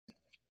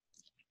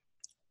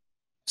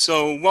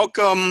So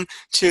welcome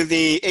to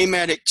the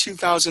AMATYC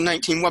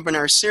 2019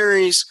 webinar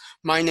series.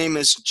 My name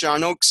is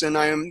John Oakes and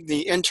I am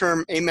the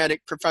interim AMATYC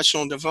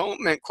Professional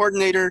Development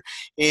Coordinator,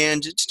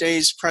 and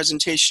today's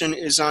presentation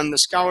is on the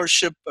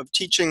Scholarship of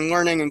Teaching and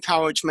Learning in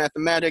College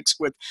Mathematics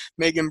with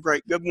Megan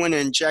Breit-Goodwin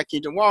and Jackie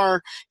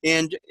Dewar,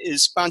 and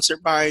is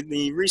sponsored by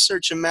the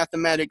Research in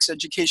Mathematics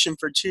Education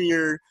for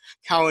Two-Year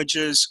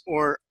Colleges,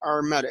 or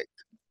AMATYC.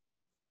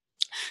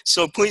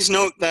 So please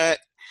note that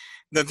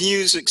the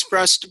views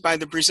expressed by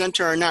the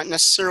presenter are not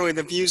necessarily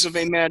the views of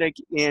AMATYC,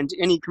 and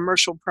any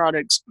commercial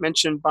products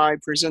mentioned by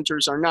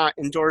presenters are not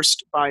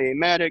endorsed by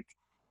AMATYC.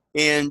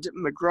 And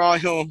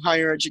McGraw-Hill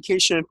Higher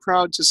Education is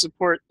proud to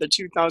support the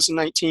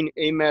 2019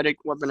 AMATYC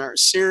webinar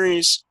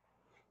series.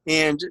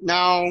 And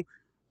now,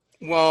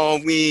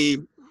 while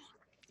we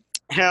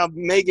have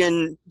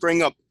Megan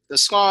bring up the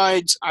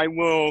slides, I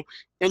will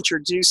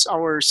introduce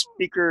our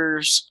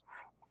speakers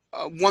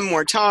one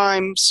more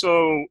time.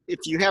 So if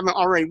you haven't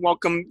already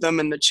welcomed them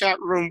in the chat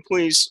room,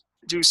 please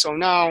do so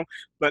now.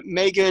 But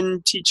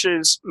Megan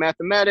teaches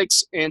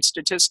mathematics and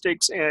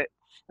statistics at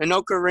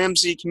Anoka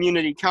Ramsey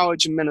Community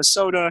College in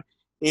Minnesota,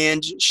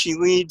 and she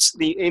leads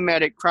the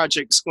AMATYC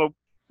Project Slope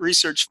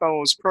Research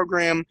Fellows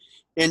Program.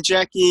 And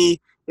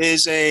Jackie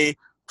is a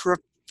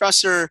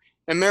professor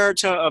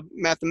emerita of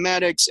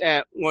mathematics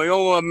at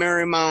Loyola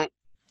Marymount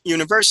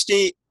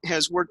University,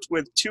 has worked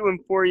with 2- and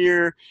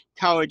 4-year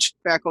college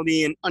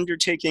faculty in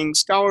undertaking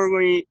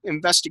scholarly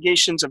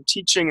investigations of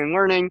teaching and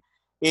learning,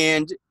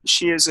 and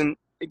she is an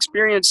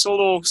experienced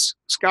SoTL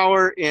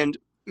scholar and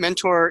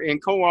mentor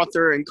and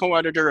co-author and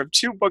co-editor of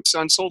 2 books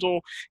on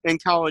SoTL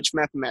and college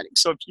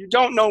mathematics. So if you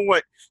don't know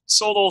what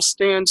SoTL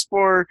stands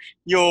for,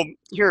 you'll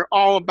hear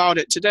all about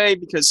it today,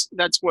 because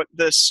that's what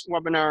this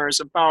webinar is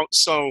about.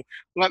 So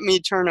let me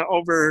turn it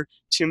over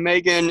to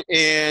Megan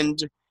and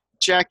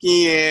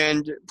Jackie,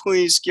 and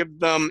please give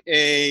them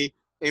a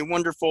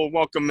wonderful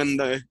welcome in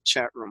the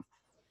chat room.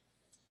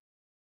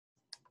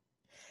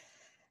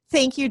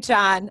 Thank you,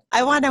 John.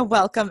 I want to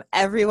welcome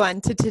everyone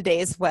to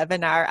today's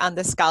webinar on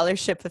the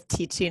Scholarship of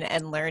Teaching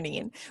and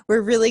Learning.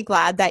 We're really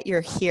glad that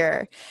you're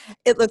here.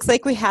 It looks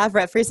like we have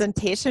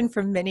representation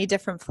from many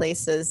different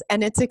places,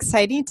 and it's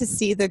exciting to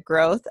see the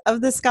growth of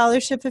the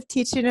Scholarship of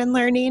Teaching and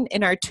Learning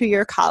in our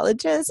 2-year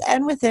colleges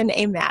and within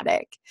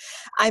AMATYC.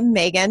 I'm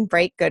Megan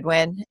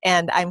Breit-Goodwin,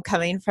 and I'm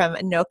coming from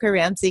Anoka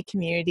Ramsey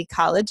Community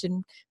College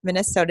in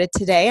Minnesota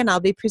today, and I'll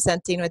be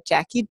presenting with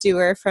Jackie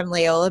Dewar from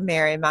Loyola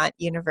Marymount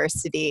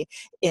University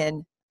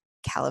in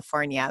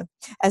California.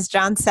 As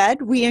John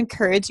said, we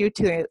encourage you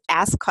to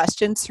ask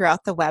questions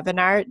throughout the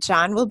webinar.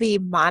 John will be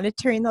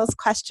monitoring those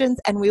questions,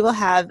 and we will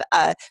have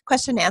a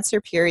question and answer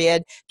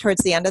period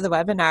towards the end of the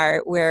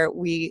webinar where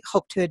we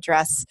hope to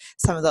address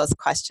some of those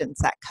questions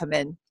that come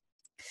in.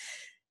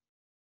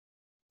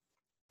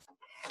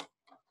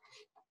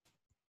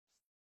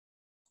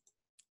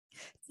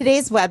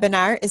 Today's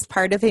webinar is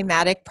part of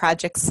AMATYC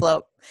Project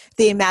Slope.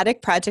 The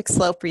AMATYC Project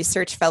Slope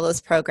Research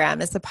Fellows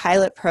Program is a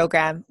pilot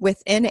program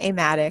within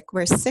AMATYC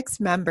where 6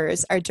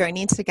 members are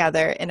joining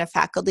together in a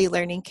faculty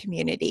learning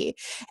community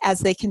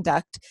as they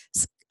conduct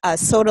a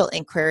SoTL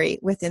inquiry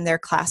within their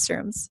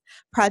classrooms.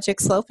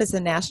 Project Slope is a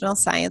National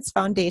Science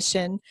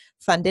Foundation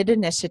funded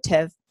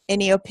initiative.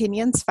 Any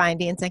opinions,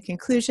 findings, and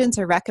conclusions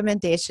or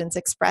recommendations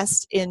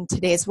expressed in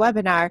today's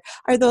webinar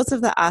are those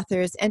of the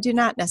authors and do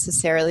not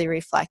necessarily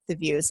reflect the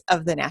views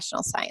of the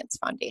National Science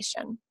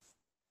Foundation.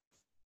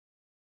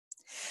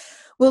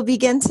 We'll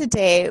begin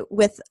today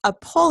with a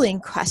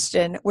polling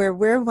question where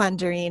we're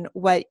wondering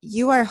what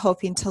you are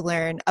hoping to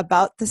learn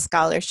about the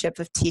Scholarship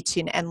of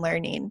Teaching and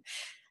Learning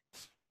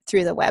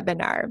through the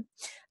webinar.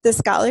 The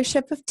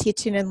Scholarship of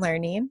Teaching and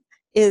Learning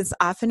is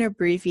often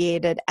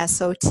abbreviated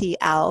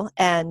SoTL,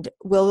 and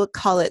we'll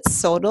call it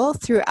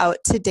SoTL throughout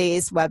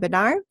today's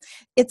webinar.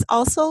 It's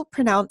also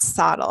pronounced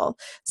SoTL,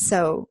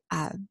 so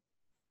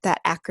that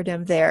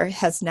acronym there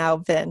has now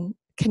been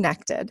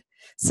connected.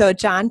 So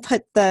John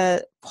put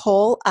the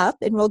poll up,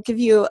 and we'll give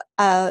you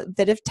a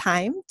bit of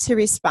time to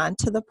respond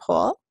to the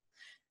poll.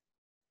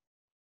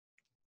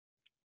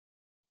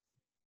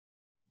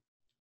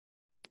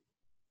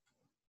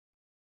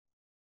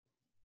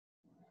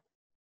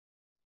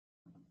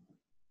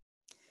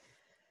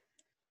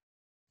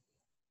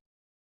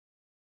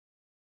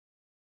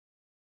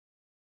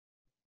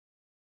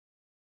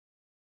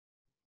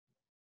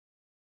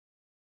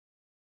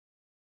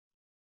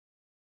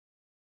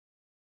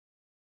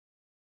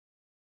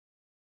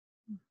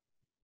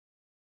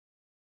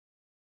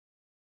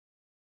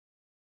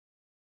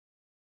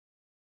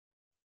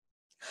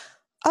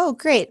 Oh,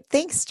 great.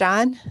 Thanks,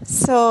 John.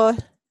 So,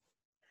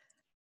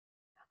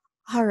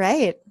 all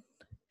right.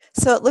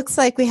 So it looks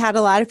like we had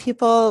a lot of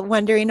people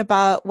wondering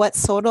about what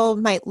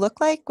SoTL might look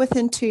like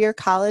within 2-year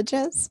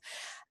colleges,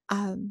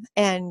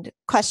 and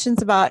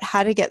questions about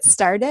how to get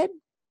started,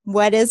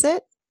 what is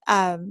it,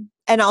 and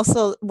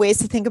also ways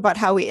to think about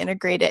how we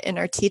integrate it in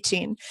our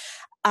teaching.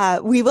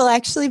 We will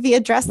actually be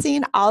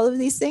addressing all of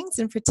these things,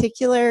 in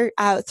particular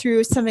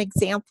through some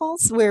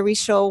examples where we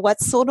show what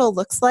SoTL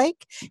looks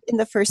like in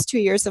the first 2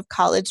 years of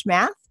college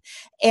math,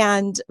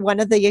 And one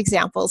of the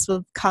examples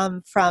will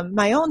come from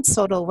my own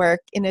SoTL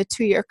work in a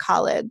 2-year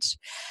college.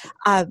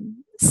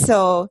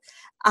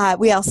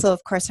 We also,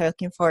 of course, are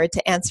looking forward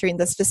to answering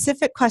the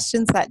specific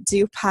questions that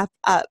do pop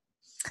up.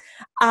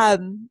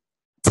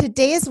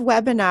 Today's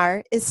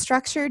webinar is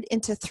structured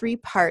into 3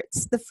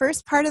 parts. The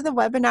first part of the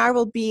webinar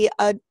will be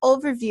an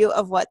overview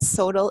of what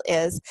SoTL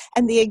is,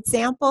 and the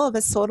example of a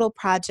SoTL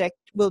project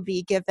will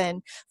be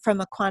given from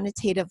a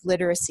quantitative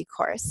literacy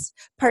course.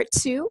 Part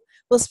 2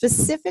 will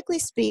specifically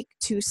speak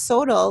to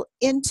SoTL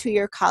in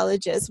 2-year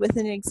colleges with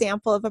an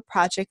example of a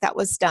project that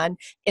was done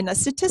in a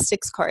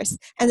statistics course.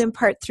 And then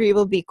part 3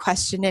 will be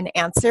question and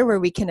answer,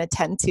 where we can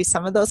attend to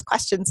some of those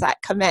questions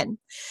that come in.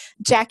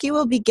 Jackie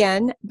will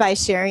begin by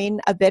sharing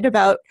a bit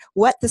about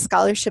what the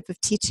Scholarship of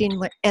Teaching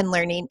and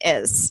Learning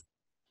is.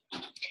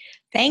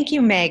 Thank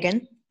you,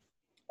 Megan.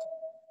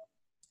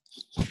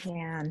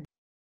 And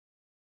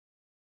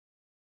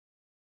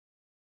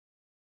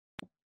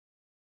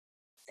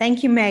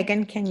thank you,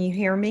 Megan. Can you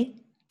hear me?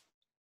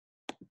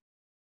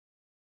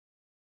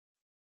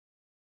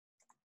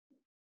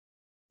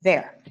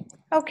 There.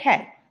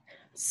 Okay.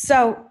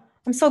 So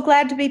I'm so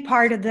glad to be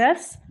part of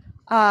this.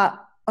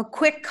 A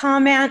quick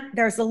comment,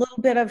 there's a little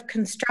bit of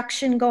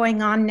construction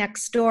going on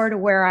next door to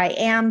where I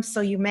am, so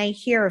you may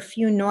hear a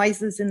few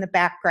noises in the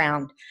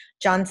background.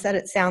 John said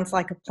it sounds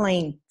like a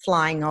plane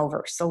flying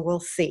over, so we'll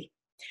see.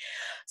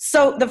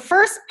 So the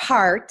first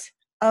part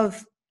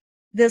of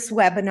this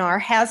webinar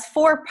has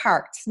 4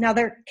 parts. Now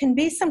there can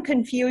be some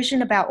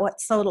confusion about what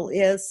SoTL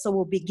is, so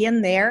we'll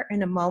begin there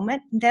in a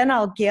moment. Then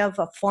I'll give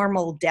a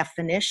formal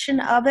definition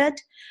of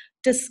it,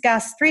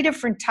 discuss 3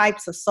 different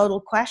types of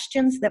SoTL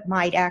questions that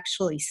might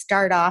actually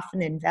start off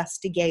an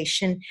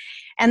investigation,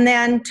 and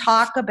then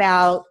talk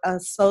about a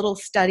SoTL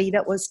study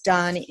that was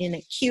done in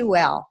a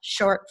QL,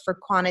 short for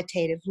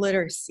quantitative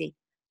literacy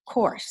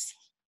course.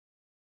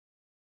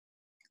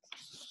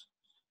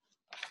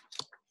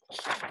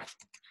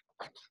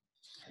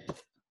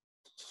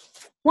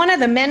 One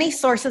of the many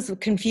sources of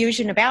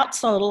confusion about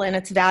SoTL and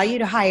its value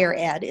to higher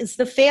ed is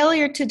the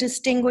failure to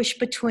distinguish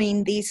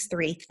between these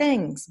 3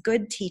 things: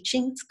 good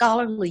teaching,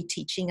 scholarly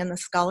teaching, and the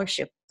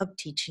scholarship of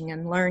teaching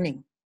and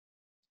learning.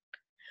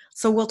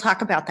 So we'll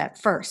talk about that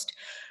first.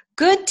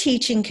 Good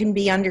teaching can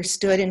be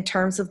understood in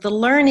terms of the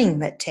learning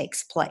that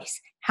takes place.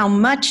 How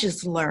much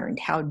is learned?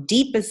 How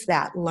deep is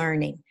that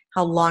learning?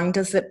 How long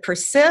does it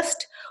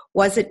persist?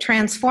 Was it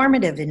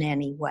transformative in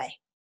any way?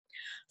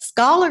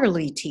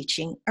 Scholarly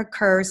teaching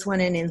occurs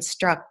when an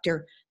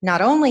instructor not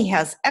only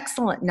has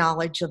excellent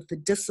knowledge of the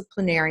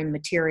disciplinary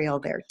material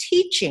they're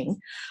teaching,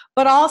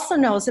 but also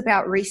knows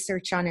about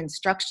research on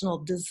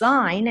instructional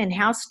design and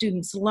how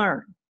students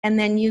learn, and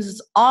then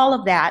uses all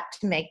of that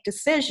to make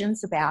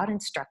decisions about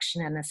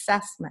instruction and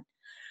assessment.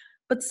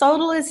 But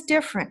SoTL is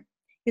different.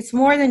 It's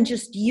more than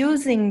just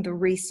using the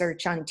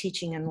research on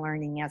teaching and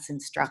learning as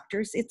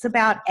instructors. It's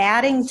about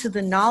adding to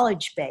the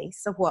knowledge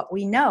base of what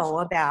we know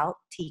about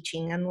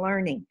teaching and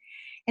learning.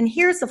 And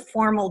here's a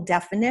formal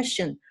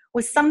definition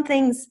with some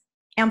things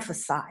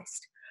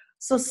emphasized.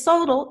 So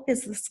SoTL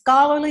is the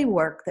scholarly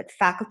work that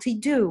faculty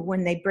do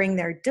when they bring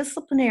their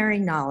disciplinary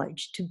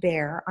knowledge to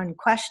bear on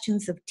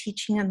questions of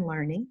teaching and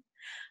learning,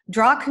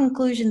 draw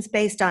conclusions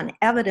based on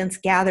evidence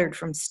gathered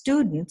from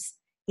students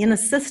in a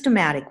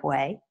systematic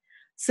way,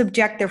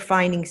 subject their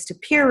findings to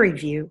peer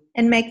review,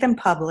 and make them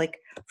public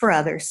for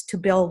others to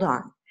build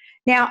on.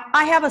 Now,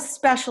 I have a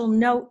special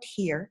note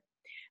here.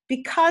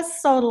 Because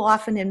SoTL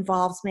often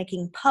involves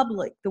making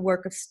public the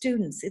work of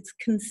students, it's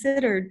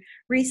considered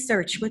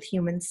research with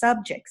human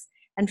subjects,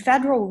 and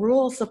federal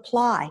rules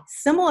apply,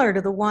 similar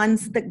to the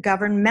ones that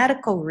govern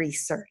medical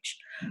research,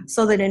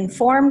 so that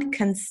informed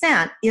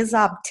consent is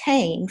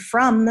obtained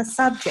from the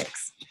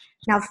subjects.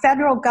 Now,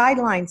 federal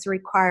guidelines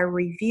require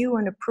review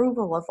and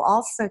approval of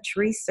all such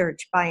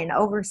research by an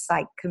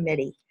oversight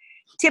committee,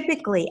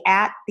 typically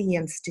at the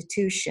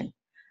institution.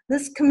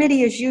 This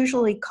committee is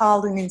usually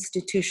called an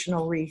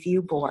institutional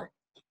review board.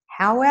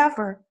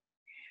 However,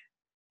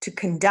 to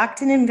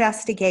conduct an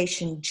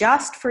investigation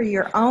just for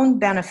your own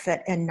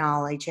benefit and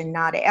knowledge and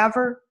not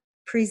ever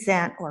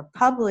present or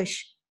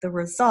publish the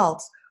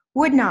results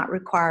would not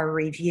require a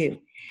review.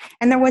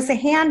 And there was a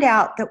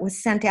handout that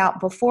was sent out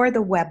before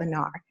the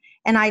webinar,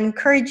 and I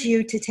encourage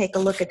you to take a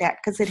look at that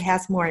because it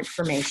has more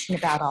information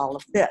about all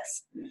of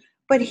this.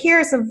 But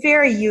here's a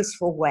very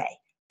useful way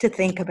to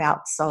think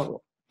about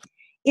SoTL.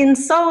 In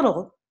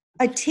SoTL,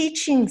 a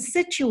teaching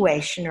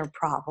situation or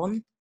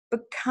problem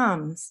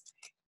becomes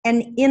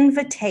an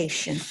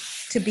invitation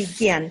to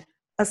begin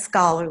a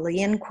scholarly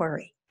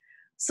inquiry.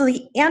 So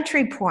the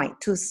entry point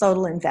to a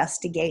SoTL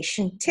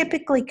investigation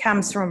typically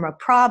comes from a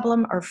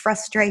problem or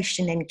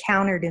frustration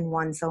encountered in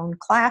one's own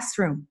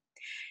classroom.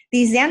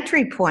 These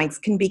entry points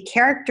can be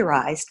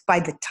characterized by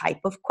the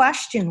type of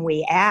question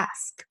we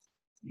ask.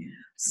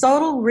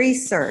 SoTL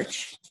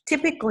research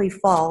typically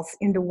falls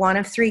into one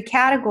of 3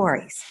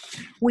 categories.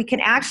 We can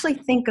actually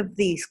think of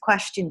these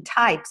question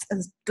types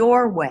as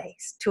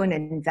doorways to an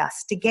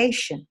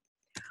investigation.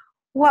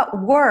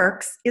 What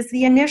works is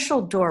the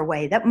initial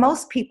doorway that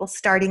most people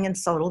starting in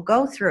SoTL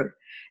go through.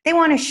 They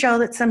want to show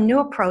that some new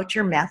approach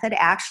or method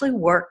actually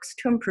works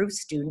to improve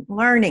student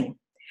learning.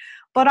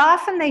 But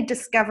often they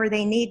discover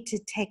they need to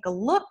take a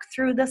look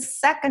through the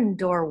second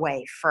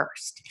doorway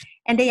first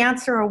and to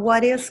answer a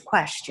what is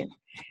question,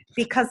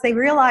 because they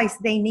realize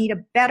they need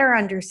a better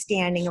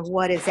understanding of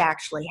what is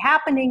actually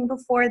happening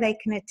before they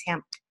can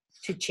attempt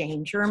to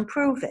change or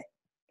improve it.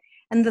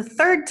 And the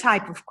third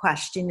type of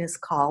question is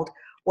called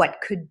what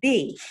could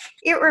be.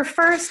 It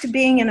refers to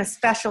being in a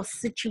special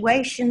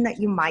situation that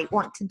you might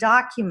want to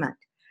document.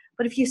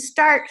 But if you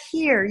start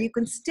here, you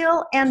can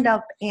still end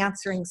up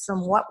answering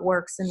some what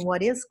works and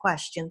what is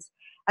questions,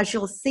 as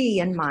you'll see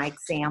in my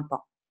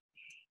example.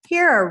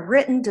 Here are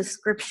written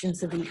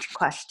descriptions of each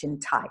question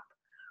type.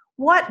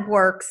 What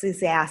works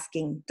is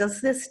asking,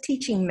 does this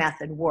teaching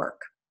method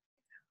work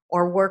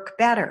or work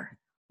better?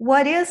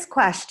 What is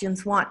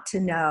questions want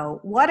to know,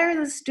 what are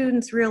the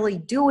students really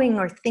doing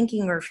or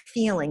thinking or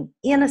feeling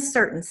in a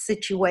certain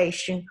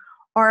situation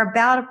or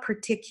about a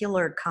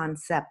particular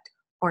concept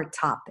or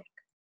topic?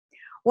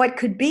 What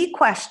could be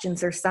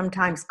questions are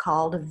sometimes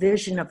called a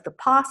vision of the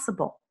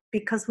possible,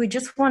 because we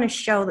just want to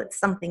show that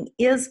something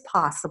is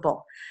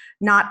possible,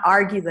 not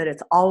argue that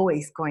it's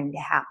always going to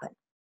happen.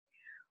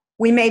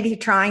 We may be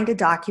trying to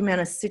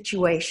document a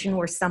situation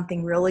where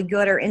something really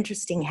good or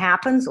interesting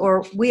happens,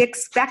 or we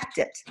expect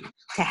it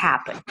to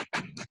happen.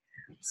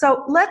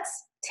 So let's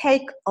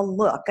take a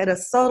look at a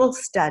SoTL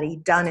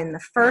study done in the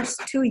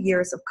first 2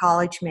 years of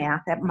college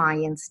math at my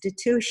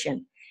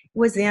institution. It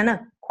was in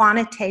a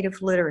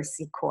quantitative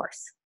literacy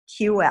course,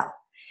 QL.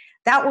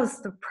 That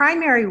was the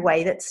primary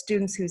way that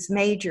students whose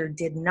major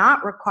did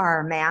not require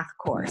a math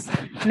course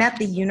met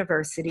the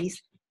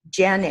university's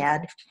Gen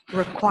Ed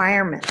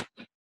requirement.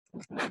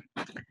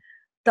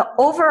 The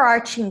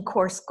overarching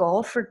course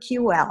goal for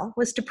QL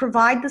was to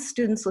provide the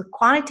students with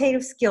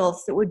quantitative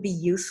skills that would be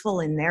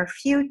useful in their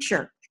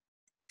future.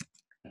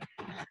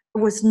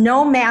 There was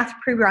no math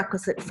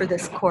prerequisite for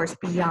this course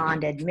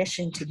beyond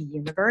admission to the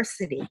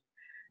university.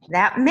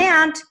 That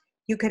meant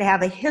you could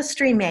have a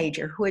history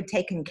major who had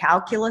taken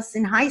calculus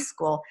in high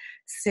school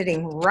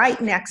sitting right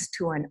next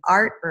to an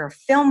art or a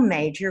film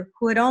major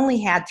who had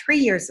only had 3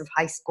 years of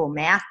high school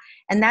math,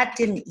 and that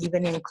didn't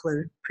even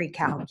include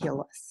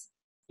pre-calculus.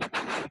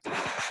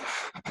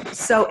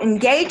 So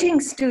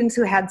engaging students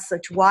who had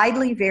such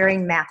widely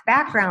varying math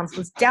backgrounds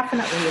was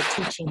definitely a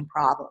teaching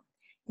problem.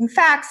 In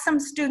fact, some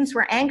students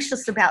were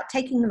anxious about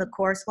taking the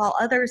course while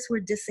others were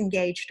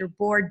disengaged or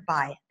bored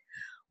by it.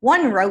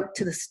 One wrote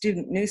to the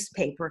student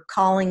newspaper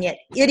calling it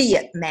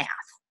idiot math.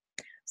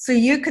 So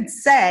you could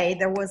say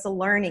there was a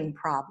learning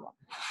problem.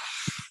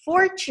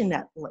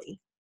 Fortunately,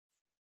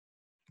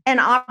 an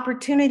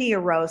opportunity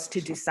arose to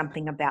do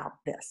something about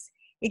this.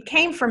 It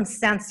came from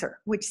SENSOR,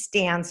 which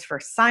stands for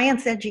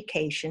Science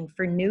Education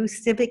for New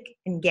Civic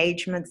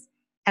Engagements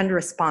and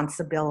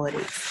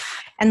Responsibilities.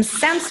 And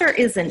SENSOR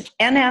is an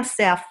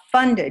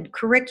NSF-funded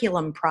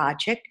curriculum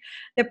project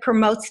that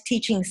promotes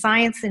teaching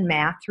science and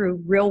math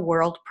through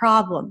real-world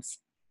problems.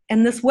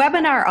 And this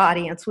webinar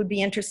audience would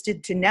be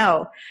interested to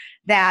know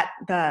that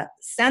the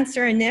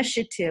SENSOR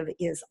initiative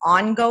is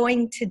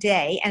ongoing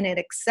today, and it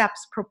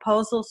accepts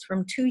proposals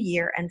from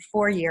 2-year and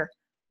 4-year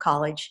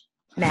college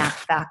math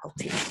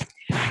faculty.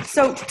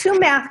 So 2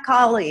 math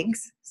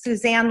colleagues,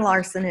 Suzanne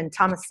Larson and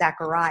Thomas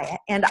Zachariah,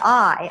 and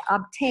I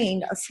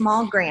obtained a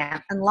small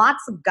grant and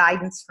lots of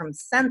guidance from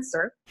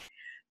SENSOR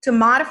to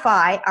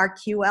modify our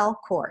QL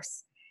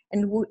course.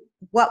 And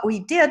what we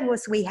did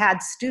was we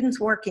had students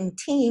work in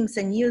teams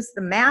and use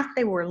the math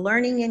they were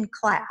learning in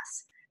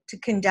class to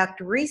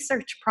conduct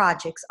research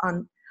projects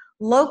on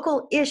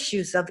local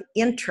issues of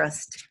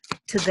interest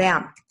to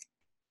them.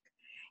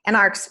 And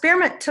our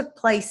experiment took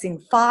place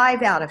in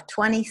 5 out of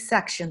 20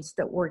 sections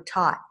that were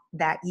taught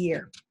that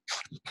year.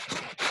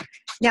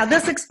 Now,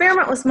 this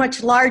experiment was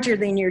much larger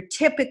than your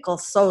typical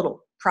SoTL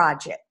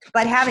project,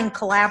 but having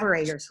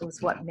collaborators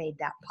was what made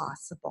that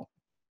possible.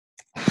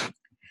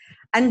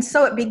 And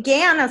so it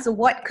began as a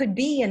what could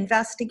be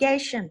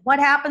investigation. What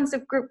happens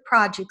if group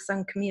projects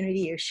on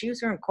community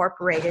issues are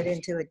incorporated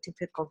into a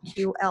typical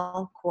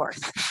QL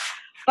course?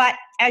 But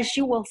as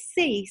you will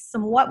see,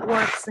 some what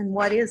works and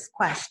what is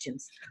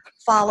questions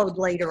followed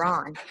later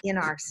on in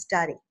our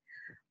study.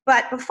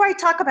 But before I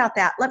talk about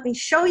that, let me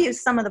show you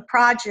some of the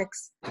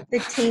projects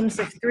that teams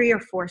of 3 or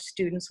 4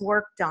 students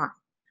worked on.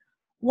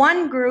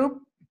 One group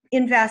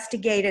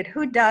investigated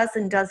who does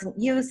and doesn't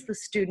use the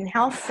Student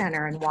Health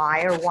Center and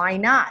why or why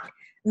not.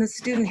 And the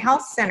Student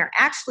Health Center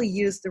actually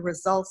used the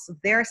results of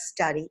their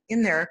study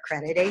in their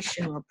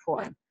accreditation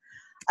report.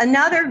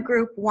 Another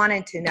group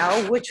wanted to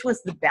know which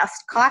was the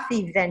best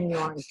coffee venue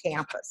on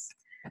campus.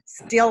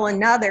 Still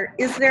another,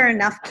 is there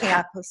enough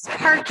campus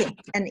parking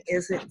and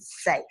is it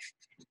safe?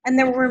 And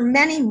there were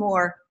many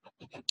more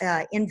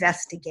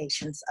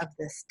investigations of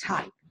this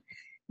type.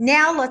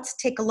 Now let's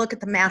take a look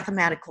at the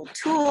mathematical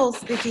tools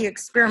that the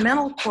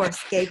experimental course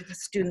gave the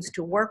students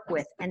to work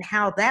with and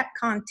how that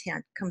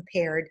content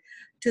compared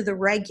to the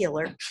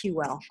regular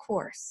QL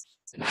course.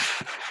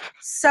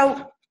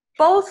 So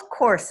both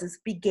courses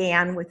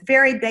began with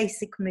very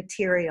basic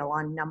material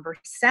on number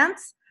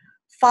sense,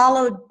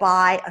 followed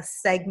by a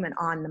segment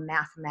on the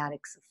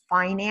mathematics of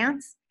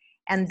finance,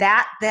 and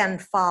that then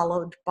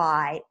followed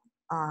by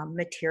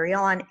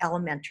material on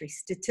elementary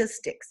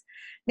statistics.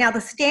 Now,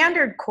 the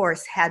standard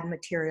course had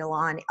material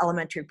on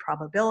elementary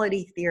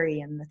probability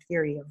theory and the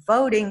theory of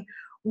voting,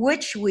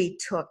 which we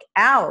took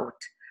out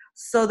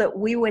so that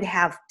we would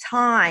have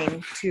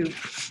time to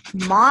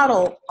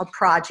model a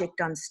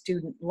project on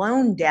student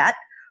loan debt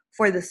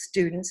for the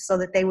students so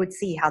that they would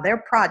see how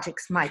their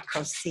projects might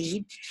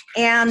proceed,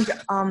 and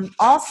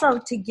also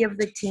to give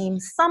the team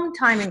some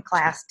time in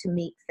class to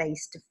meet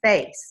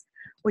face-to-face,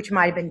 which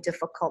might have been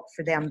difficult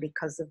for them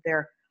because of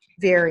their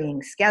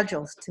varying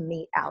schedules to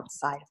meet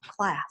outside of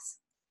class.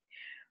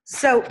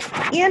 So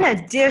in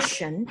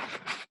addition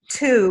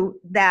to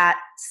that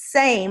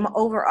same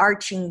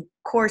overarching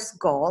course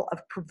goal of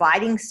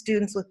providing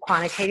students with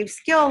quantitative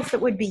skills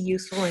that would be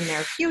useful in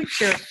their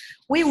future,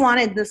 we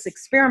wanted this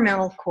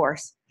experimental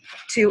course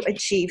to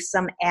achieve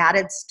some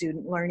added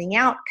student learning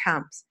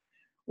outcomes.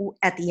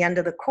 At the end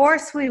of the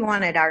course, we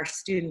wanted our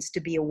students to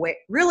be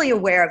really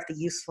aware of the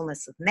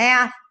usefulness of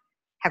math,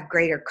 have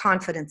greater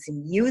confidence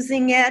in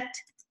using it,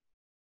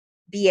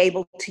 be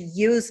able to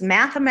use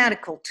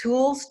mathematical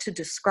tools to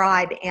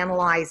describe,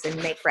 analyze,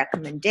 and make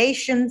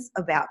recommendations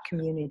about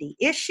community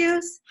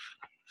issues,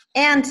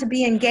 and to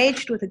be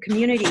engaged with a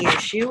community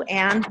issue,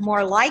 and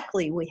more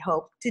likely, we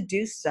hope, to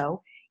do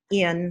so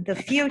in the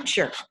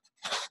future.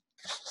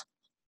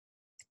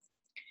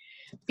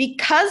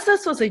 Because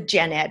this was a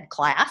gen ed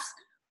class,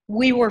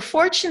 we were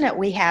fortunate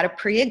we had a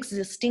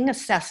pre-existing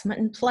assessment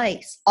in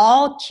place.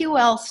 All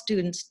QL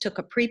students took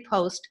a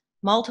pre-post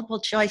multiple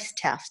choice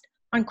test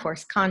on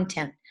course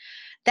content.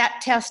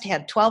 That test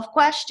had 12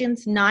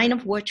 questions, 9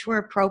 of which were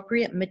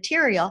appropriate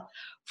material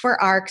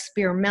for our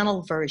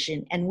experimental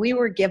version, and we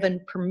were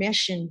given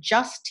permission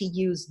just to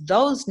use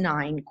those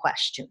 9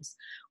 questions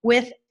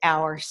with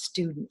our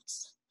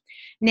students.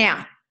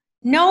 Now,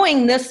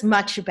 knowing this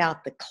much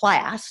about the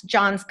class,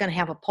 John's going to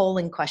have a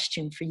polling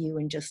question for you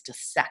in just a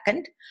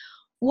second.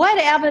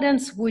 What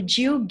evidence would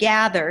you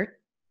gather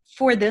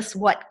for this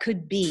what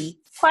could be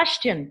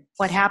question?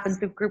 What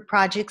happens if group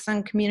projects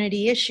on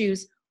community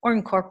issues are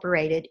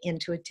incorporated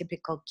into a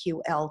typical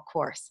QL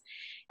course?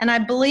 And I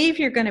believe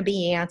you're going to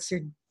be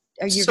answered,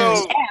 or you're going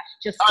to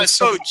ask just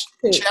so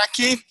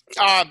Jackie,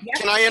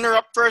 can I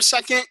interrupt for a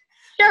second?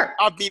 Sure.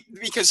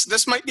 Because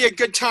this might be a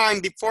good time.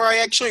 Before I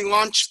actually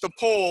launch the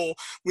poll,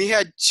 we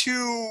had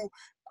 2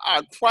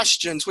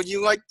 questions. Would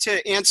you like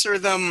to answer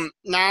them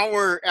now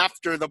or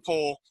after the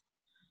poll?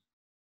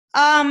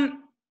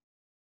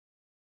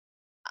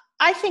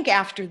 I think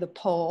after the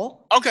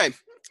poll. Okay,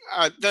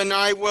 then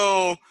I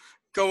will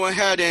go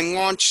ahead and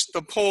launch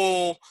the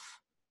poll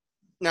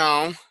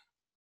now.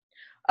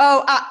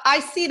 Oh,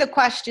 I see the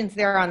questions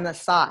there on the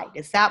side.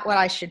 Is that what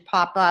I should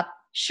pop up?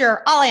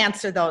 Sure, I'll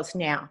answer those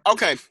now.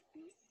 Okay.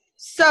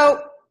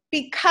 So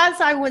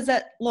because I was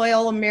at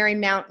Loyola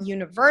Marymount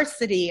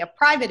University, a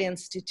private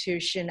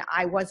institution,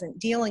 I wasn't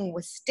dealing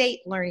with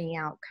state learning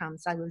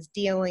outcomes. I was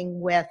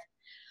dealing with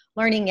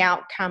learning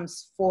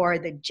outcomes for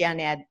the gen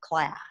ed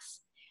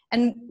class.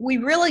 And we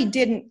really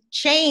didn't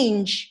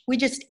change, we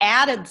just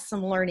added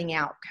some learning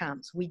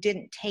outcomes. We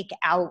didn't take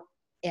out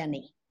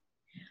any.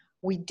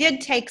 We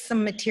did take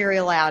some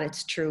material out,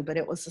 it's true, but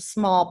it was a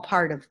small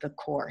part of the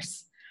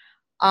course.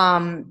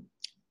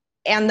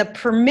 And the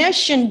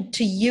permission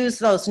to use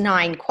those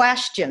 9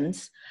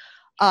 questions,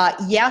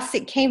 yes,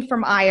 it came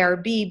from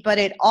IRB, but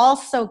it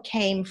also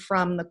came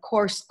from the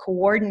course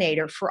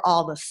coordinator for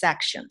all the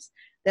sections.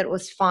 That it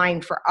was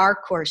fine for our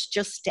course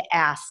just to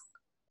ask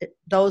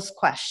those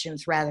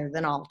questions rather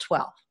than all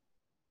 12.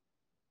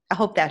 I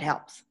hope that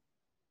helps.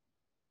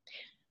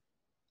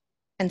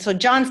 And so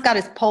John's got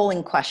his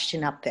polling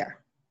question up there.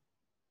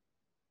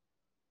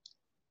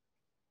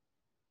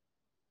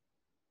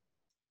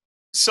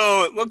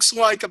 So it looks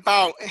like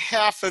about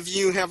half of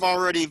you have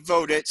already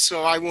voted,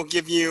 so I will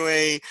give you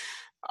a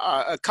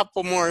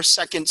couple more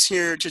seconds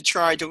here to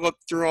try to look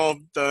through all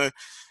the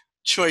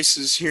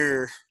choices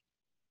here.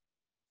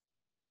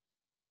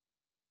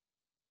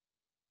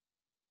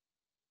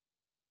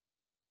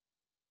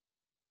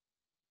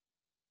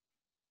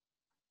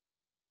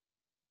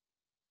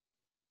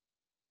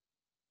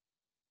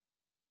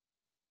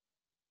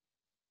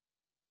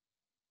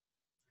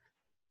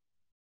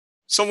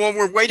 So while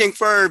we're waiting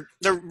for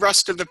the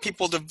rest of the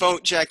people to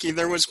vote, Jackie,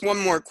 there was one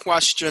more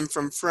question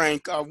from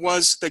Frank.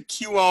 Was the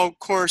QL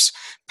course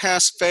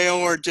pass-fail,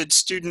 or did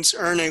students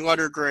earn a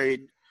letter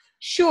grade?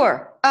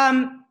 Sure.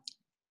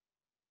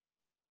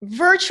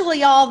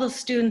 Virtually all the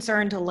students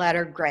earned a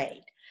letter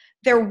grade.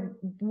 There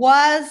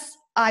was,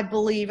 I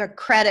believe, a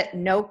credit,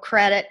 no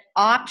credit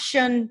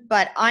option,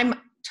 but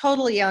I'm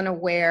totally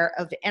unaware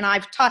of, and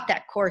I've taught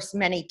that course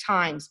many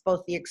times,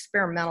 both the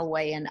experimental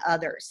way and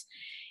others.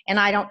 And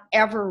I don't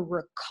ever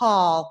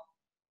recall,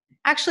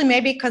 actually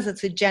maybe because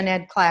it's a gen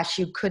ed class,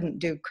 you couldn't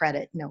do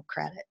credit, no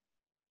credit.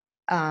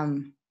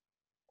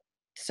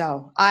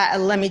 So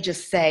let me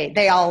just say,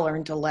 they all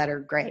earned a letter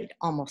grade,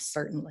 almost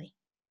certainly.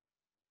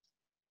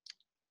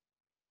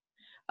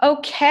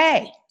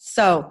 Okay,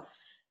 so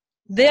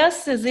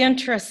This is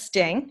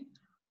interesting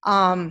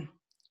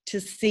to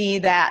see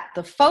that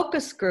the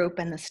focus group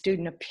and the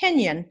student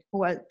opinion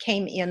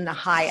came in the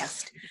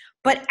highest.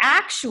 But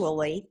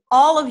actually,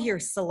 all of your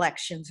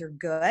selections are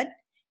good,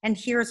 and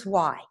here's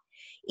why.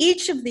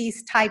 Each of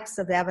these types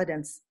of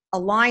evidence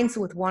aligns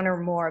with one or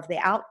more of the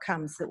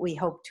outcomes that we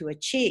hope to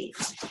achieve.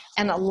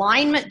 An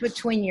alignment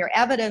between your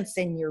evidence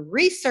and your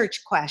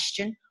research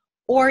question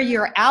or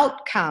your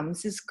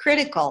outcomes is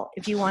critical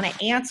if you want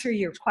to answer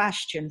your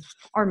question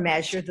or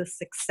measure the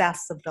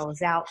success of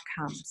those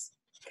outcomes.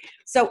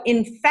 So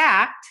in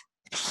fact,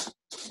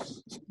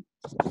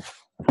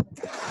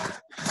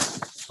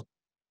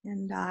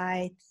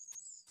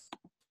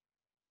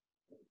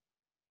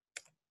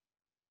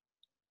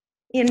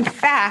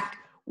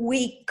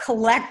 we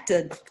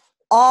collected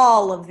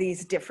all of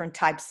these different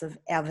types of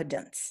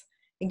evidence.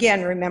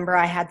 Again, remember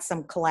I had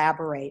some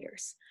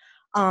collaborators.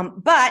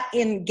 But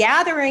in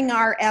gathering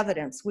our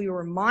evidence, we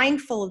were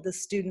mindful of the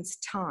students'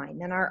 time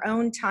and our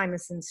own time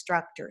as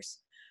instructors.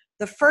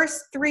 The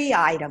first 3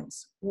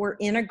 items were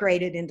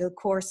integrated into the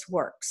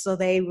coursework, so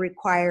they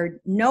required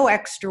no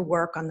extra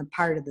work on the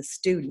part of the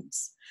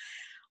students.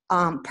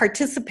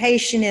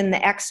 Participation in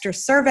the extra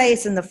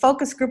surveys and the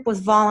focus group was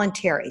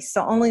voluntary,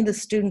 so only the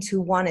students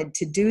who wanted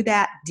to do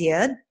that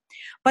did.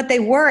 But they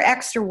were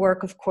extra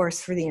work, of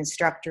course, for the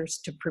instructors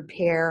to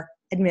prepare,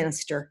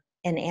 administer,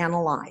 and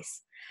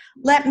analyze.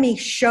 Let me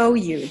show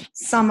you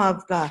some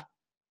of the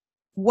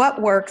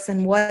what works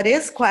and what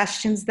is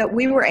questions that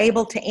we were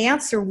able to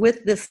answer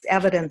with this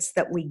evidence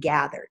that we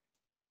gathered.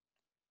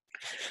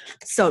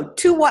 So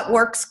 2 what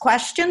works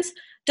questions.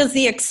 Does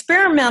the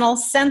experimental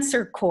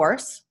sensor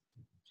course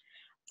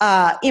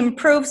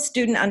improve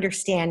student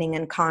understanding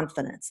and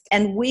confidence?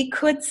 And we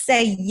could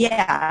say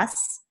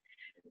yes,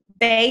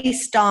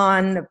 based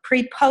on the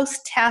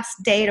pre-post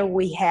test data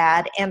we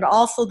had and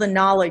also the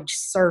knowledge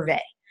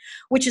survey,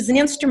 which is an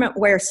instrument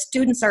where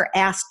students are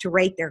asked to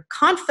rate their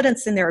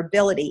confidence in their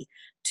ability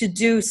to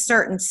do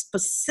certain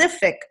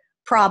specific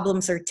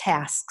problems or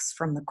tasks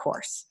from the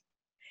course.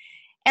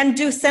 And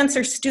do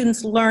sensor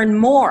students learn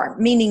more,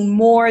 meaning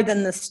more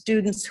than the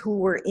students who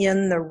were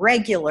in the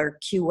regular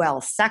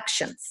QL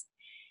sections?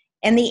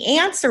 And the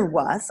answer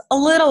was a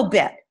little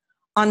bit.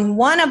 On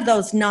one of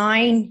those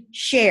 9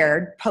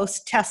 shared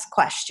post-test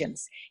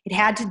questions, it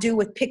had to do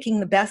with picking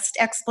the best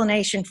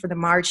explanation for the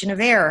margin of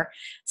error.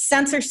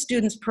 Sensor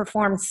students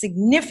performed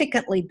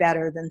significantly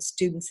better than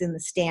students in the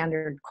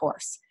standard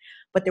course,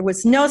 but there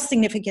was no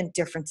significant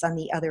difference on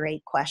the other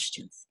 8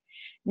 questions.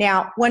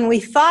 Now, when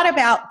we thought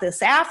about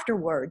this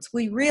afterwards,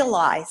 we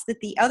realized that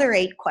the other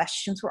 8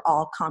 questions were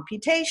all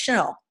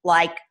computational,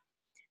 like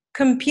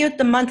compute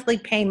the monthly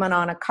payment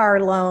on a car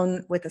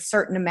loan with a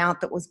certain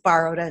amount that was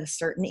borrowed at a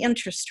certain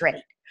interest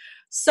rate.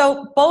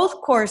 So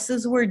both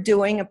courses were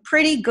doing a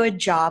pretty good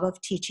job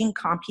of teaching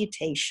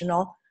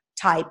computational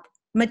type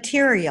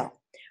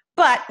material.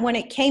 But when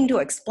it came to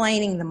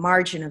explaining the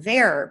margin of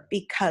error,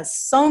 because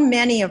so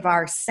many of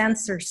our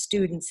sensor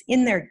students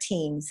in their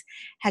teams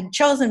had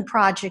chosen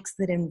projects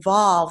that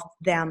involved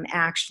them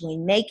actually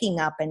making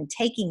up and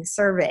taking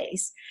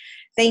surveys,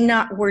 they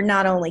were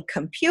not only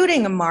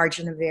computing a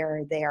margin of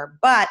error there,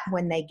 but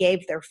when they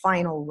gave their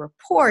final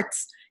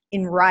reports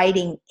in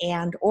writing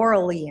and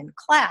orally in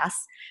class,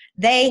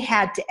 they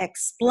had to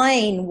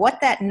explain what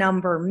that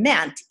number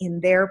meant in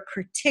their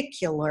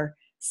particular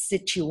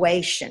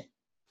situation.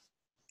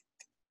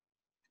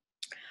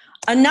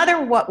 Another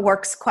what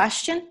works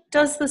question,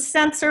 does the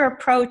sensor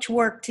approach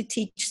work to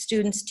teach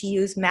students to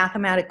use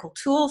mathematical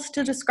tools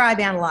to describe,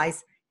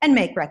 analyze, and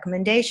make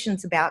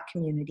recommendations about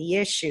community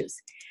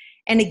issues?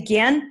 And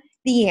again,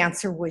 the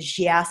answer was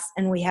yes,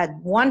 and we had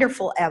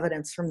wonderful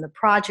evidence from the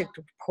project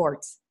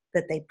reports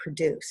that they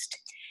produced.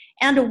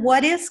 And a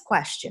what is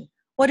question,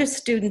 what do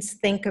students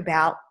think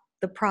about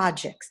the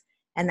projects?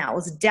 And that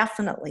was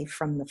definitely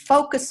from the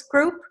focus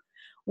group.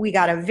 We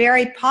got a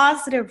very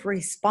positive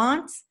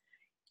response.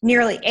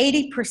 Nearly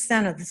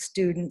 80% of the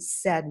students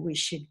said we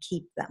should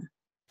keep them.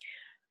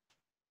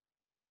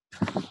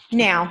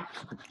 Now,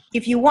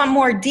 if you want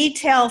more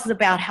details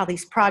about how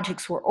these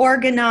projects were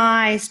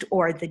organized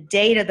or the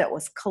data that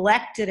was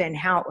collected and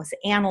how it was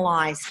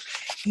analyzed,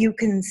 you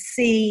can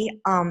see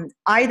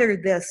either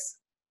this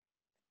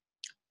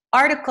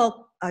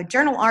article, a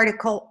journal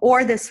article,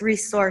 or this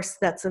resource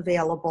that's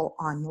available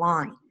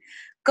online.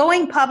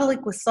 Going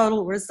public with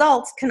SoTL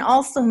results can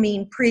also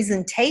mean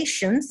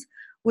presentations,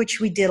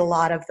 which we did a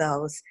lot of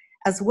those,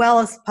 as well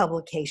as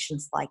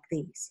publications like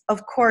these.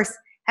 Of course,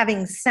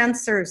 having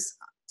sensors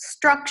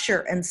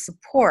structure and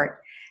support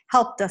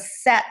helped us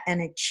set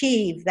and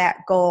achieve that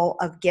goal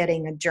of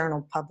getting a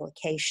journal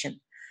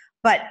publication.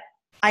 But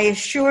I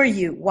assure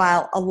you,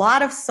 while a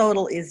lot of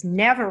SoTL is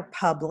never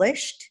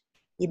published,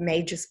 it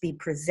may just be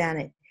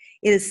presented,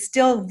 it is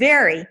still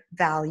very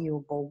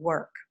valuable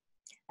work.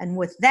 And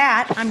with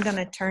that, I'm going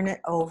to turn it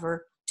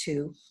over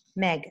to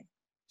Megan.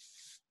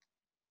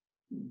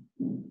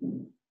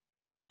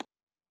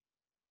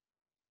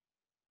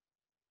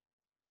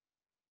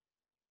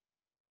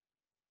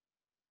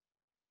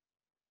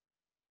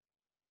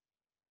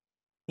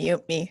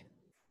 Mute me.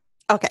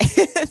 Okay,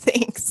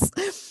 thanks.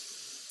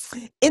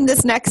 In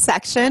this next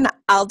section,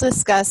 I'll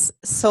discuss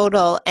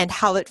SoTL and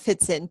how it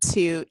fits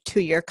into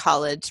two-year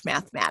college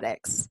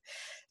mathematics.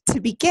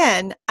 To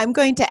begin, I'm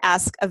going to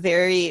ask a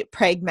very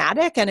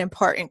pragmatic and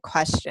important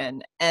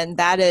question, and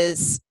that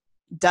is,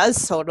 does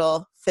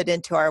SoTL fit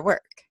into our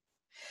work?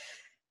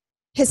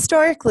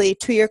 Historically,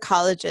 two-year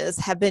colleges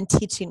have been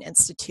teaching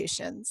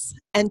institutions,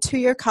 and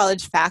two-year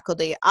college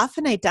faculty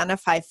often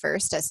identify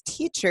first as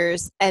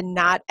teachers and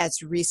not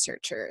as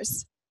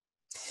researchers.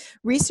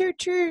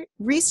 Research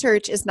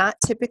is not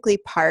typically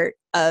part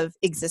of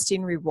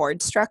existing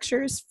reward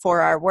structures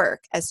for our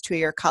work as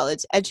two-year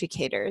college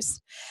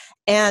educators.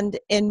 And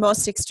in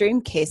most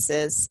extreme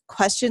cases,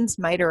 questions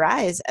might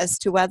arise as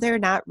to whether or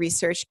not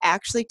research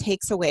actually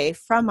takes away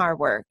from our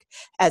work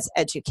as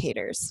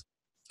educators.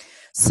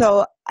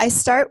 So I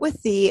start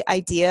with the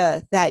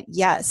idea that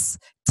yes,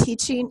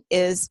 teaching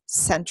is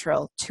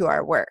central to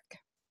our work.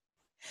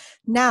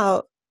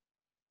 Now,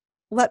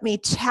 let me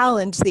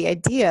challenge the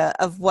idea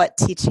of what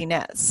teaching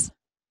is.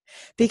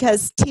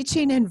 Because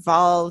teaching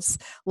involves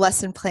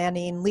lesson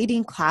planning,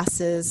 leading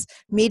classes,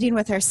 meeting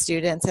with our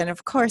students, and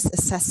of course,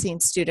 assessing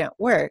student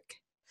work.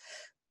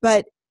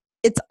 But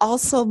it's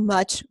also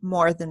much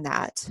more than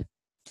that.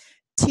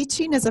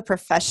 Teaching is a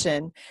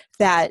profession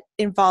that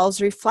involves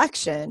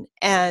reflection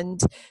and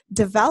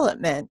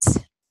development,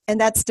 and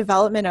that's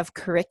development of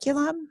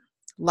curriculum,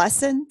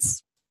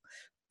 lessons,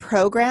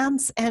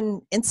 programs,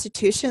 and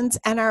institutions,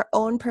 and our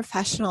own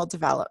professional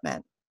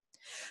development.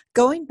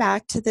 Going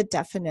back to the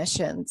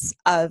definitions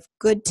of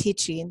good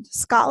teaching,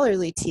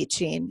 scholarly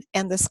teaching,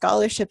 and the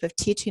scholarship of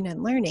teaching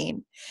and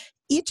learning,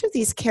 each of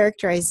these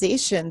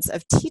characterizations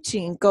of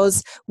teaching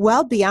goes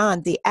well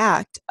beyond the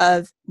act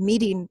of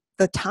meeting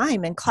the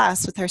time in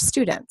class with our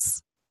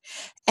students.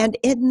 And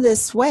in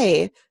this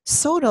way,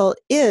 SoTL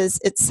is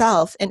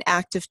itself an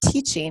act of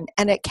teaching,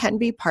 and it can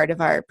be part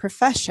of our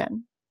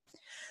profession.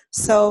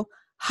 So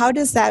how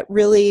does that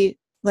really,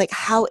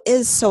 how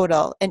is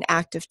SoTL an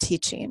act of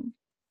teaching?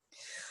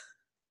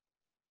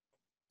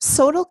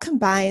 SoTL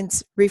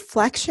combines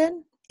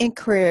reflection,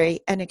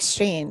 inquiry, and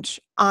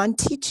exchange on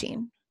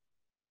teaching.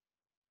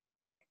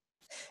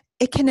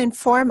 It can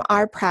inform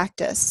our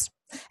practice,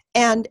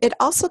 and it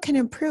also can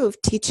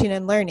improve teaching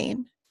and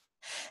learning.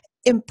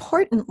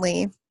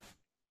 Importantly,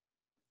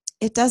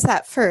 it does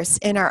that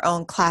first in our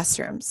own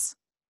classrooms.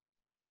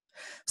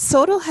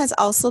 SoTL has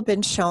also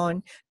been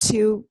shown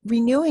to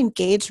renew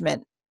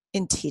engagement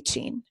in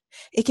teaching.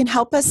 It can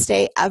help us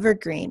stay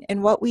evergreen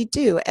in what we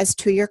do as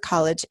two-year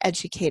college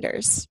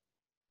educators.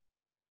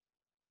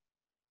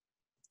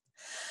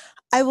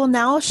 I will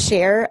now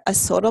share a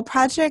SoTL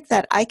project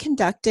that I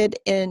conducted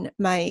in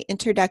my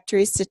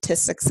introductory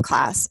statistics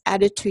class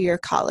at a two-year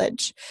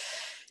college.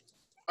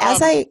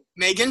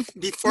 Megan,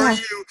 before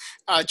you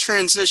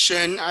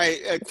transition,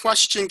 a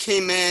question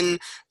came in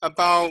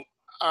about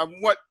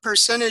what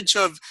percentage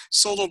of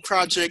SoTL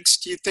projects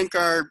do you think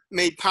are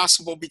made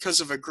possible because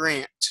of a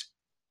grant?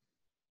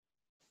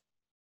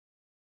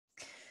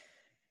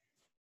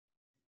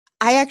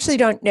 I actually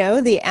don't know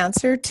the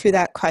answer to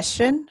that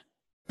question,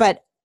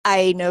 but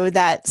I know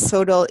that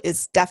SoTL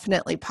is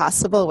definitely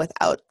possible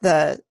without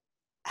the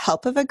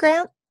help of a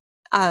grant.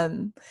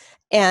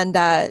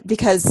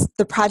 Because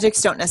the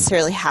projects don't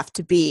necessarily have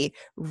to be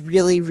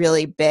really,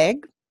 really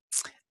big.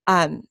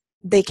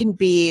 They can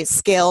be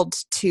scaled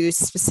to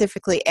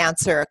specifically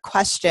answer a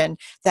question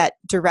that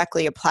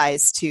directly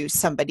applies to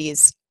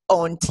somebody's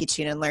own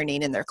teaching and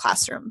learning in their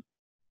classroom.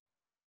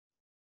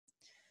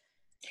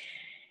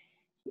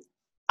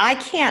 I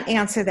can't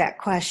answer that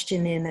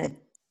question in a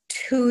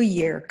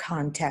two-year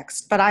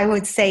context, but I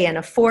would say in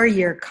a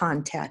four-year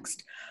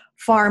context,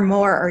 far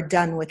more are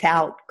done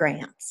without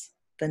grants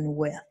than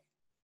with.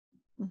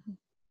 Mm-hmm.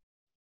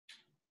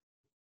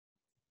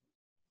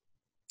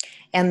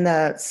 And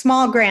the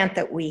small grant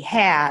that we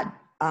had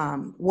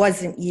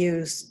wasn't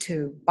used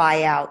to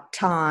buy out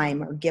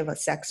time or give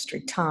us extra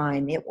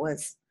time. It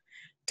was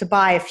to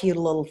buy a few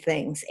little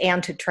things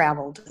and to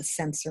travel to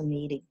censor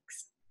meetings.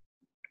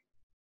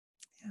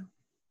 Yeah.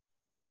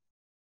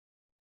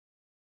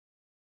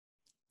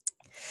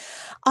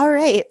 All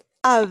right.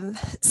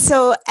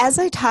 So as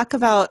I talk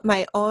about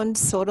my own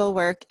SoTL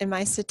work in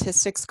my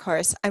statistics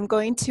course, I'm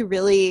going to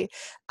really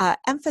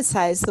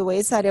emphasize the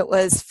ways that it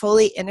was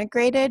fully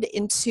integrated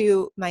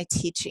into my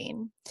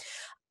teaching.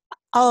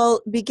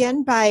 I'll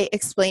begin by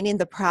explaining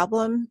the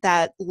problem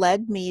that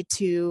led me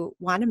to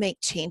want to make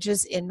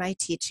changes in my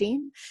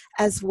teaching,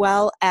 as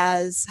well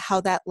as how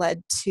that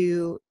led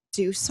to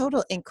do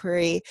SoTL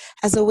inquiry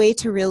as a way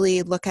to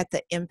really look at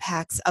the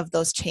impacts of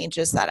those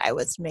changes that I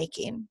was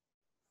making.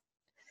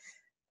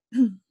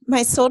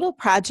 My SoTL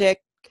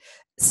project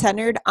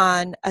centered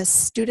on a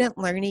student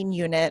learning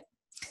unit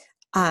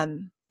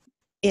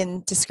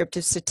in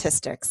descriptive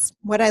statistics.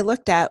 What I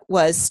looked at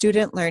was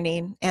student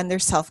learning and their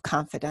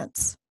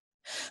self-confidence.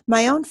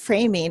 My own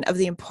framing of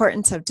the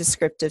importance of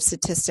descriptive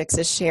statistics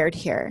is shared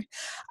here.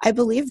 I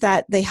believe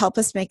that they help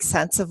us make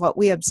sense of what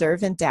we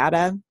observe in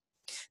data.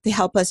 They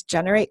help us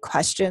generate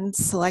questions,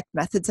 select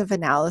methods of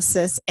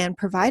analysis, and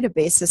provide a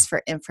basis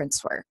for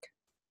inference work.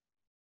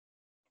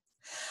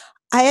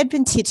 I had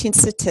been teaching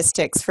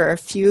statistics for a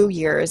few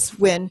years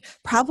when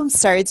problems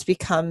started to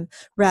become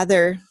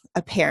rather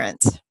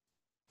apparent.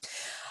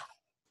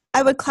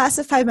 I would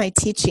classify my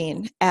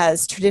teaching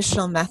as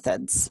traditional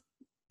methods,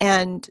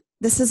 and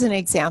this is an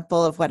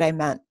example of what I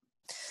meant.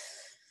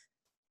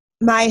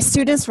 My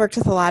students worked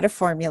with a lot of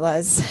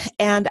formulas,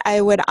 and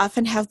I would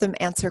often have them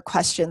answer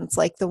questions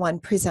like the one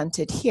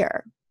presented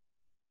here.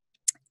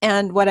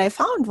 And what I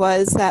found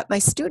was that my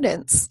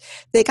students,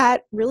 they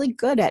got really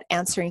good at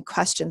answering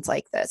questions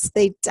like this.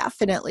 They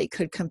definitely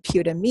could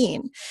compute a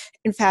mean.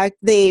 In fact,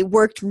 they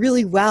worked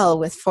really well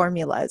with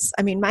formulas.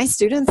 I mean, my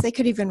students, they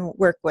could even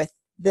work with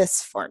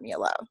this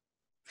formula.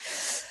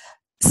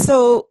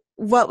 So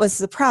what was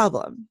the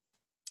problem?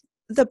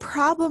 The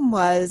problem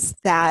was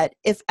that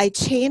if I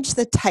changed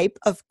the type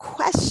of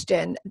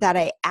question that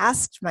I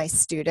asked my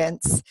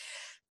students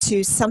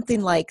to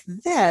something like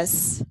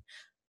this,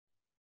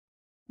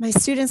 my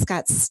students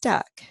got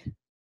stuck.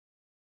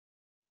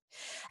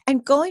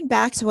 And going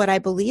back to what I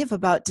believe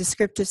about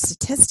descriptive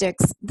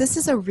statistics, this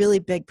is a really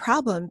big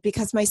problem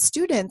because my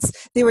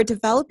students, they were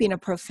developing a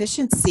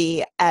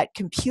proficiency at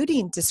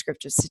computing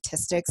descriptive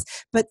statistics,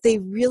 but they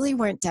really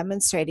weren't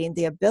demonstrating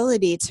the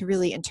ability to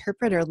really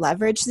interpret or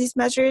leverage these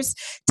measures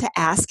to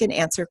ask and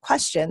answer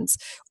questions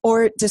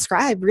or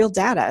describe real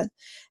data.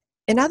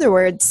 In other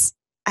words,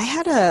 I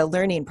had a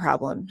learning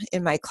problem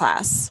in my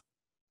class.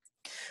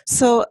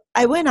 So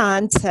I went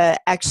on to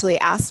actually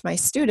ask my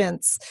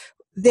students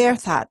their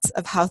thoughts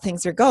of how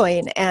things are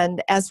going.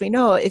 And as we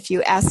know, if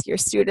you ask your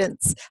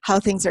students how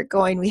things are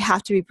going, we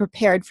have to be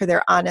prepared for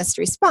their honest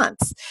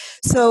response.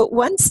 So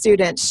one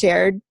student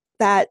shared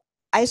that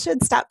I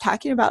should stop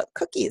talking about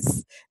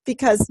cookies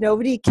because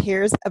nobody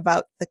cares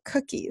about the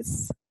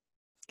cookies.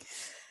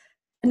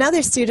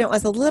 Another student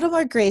was a little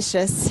more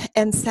gracious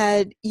and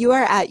said, you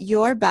are at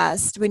your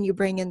best when you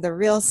bring in the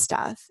real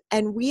stuff,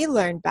 and we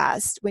learn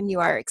best when you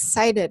are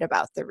excited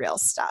about the real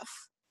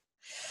stuff.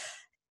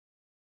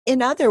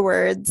 In other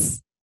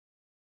words,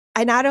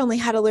 I not only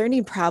had a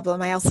learning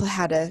problem, I also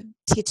had a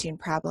teaching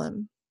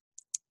problem.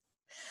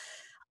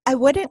 I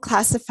wouldn't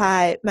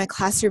classify my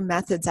classroom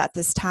methods at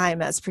this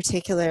time as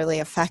particularly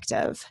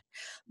effective,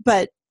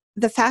 but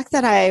the fact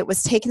that I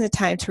was taking the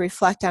time to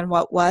reflect on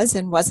what was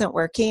and wasn't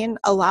working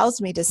allows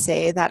me to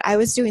say that I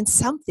was doing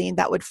something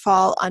that would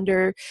fall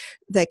under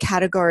the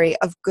category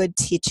of good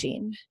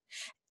teaching.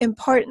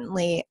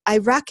 Importantly, I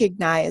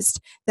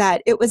recognized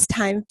that it was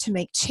time to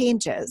make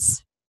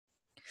changes.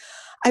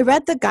 I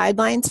read the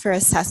Guidelines for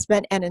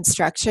Assessment and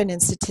Instruction in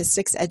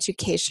Statistics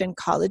Education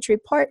College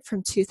Report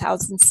from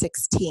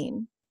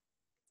 2016.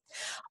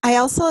 I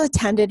also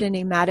attended an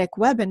AMATYC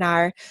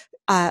webinar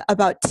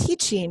about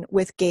teaching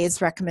with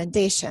Gay's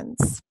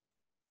recommendations.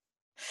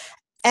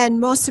 And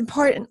most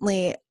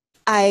importantly,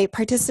 I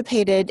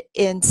participated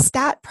in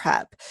Stat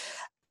Prep,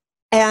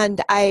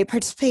 and I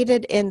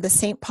participated in the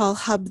St. Paul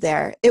Hub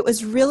there. It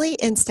was really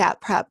in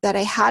Stat Prep that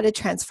I had a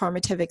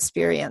transformative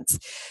experience.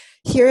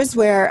 Here's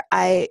where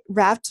I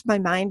wrapped my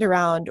mind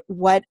around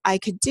what I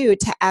could do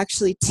to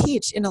actually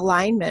teach in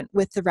alignment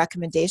with the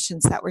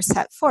recommendations that were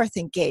set forth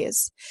in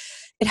Gay's.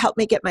 It helped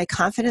me get my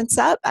confidence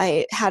up.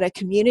 I had a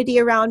community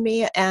around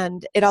me,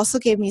 and it also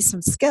gave me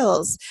some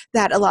skills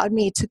that allowed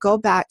me to go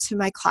back to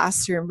my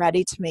classroom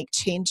ready to make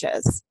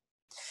changes.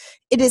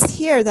 It is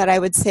here that I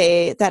would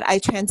say that I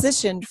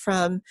transitioned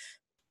from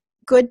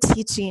good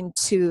teaching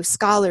to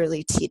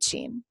scholarly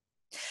teaching.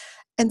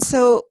 And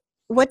so,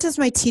 what does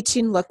my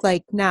teaching look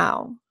like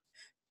now?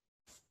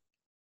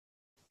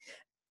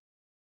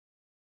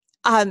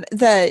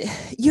 The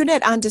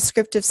unit on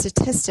descriptive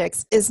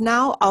statistics is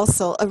now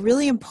also a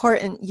really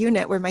important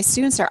unit where my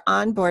students are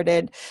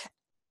onboarded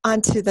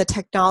onto the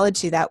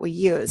technology that we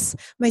use.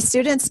 My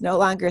students no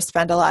longer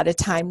spend a lot of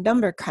time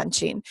number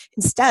crunching.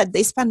 Instead,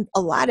 they spend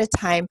a lot of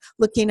time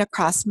looking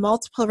across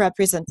multiple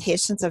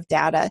representations of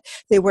data.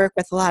 They work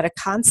with a lot of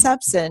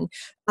concepts and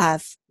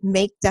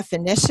make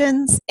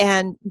definitions,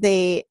 and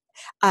they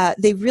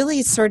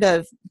really sort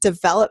of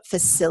develop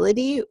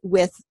facility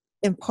with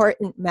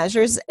important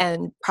measures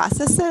and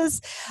processes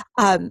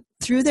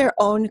through their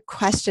own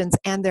questions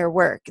and their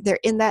work. They're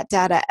in that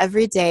data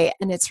every day,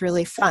 and it's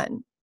really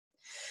fun.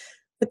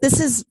 But this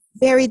is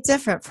very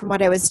different from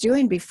what I was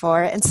doing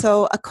before, and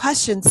so a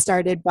question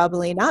started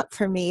bubbling up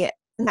for me,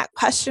 and that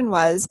question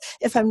was,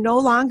 if I'm no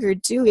longer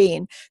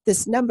doing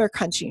this number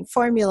crunching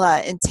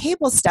formula and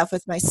table stuff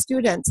with my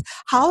students,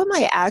 how am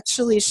I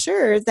actually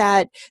sure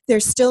that they're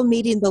still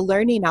meeting the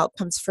learning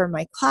outcomes for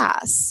my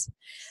class?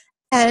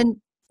 And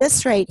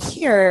this right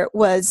here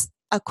was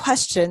a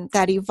question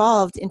that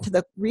evolved into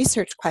the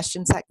research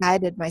questions that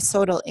guided my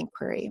SoTL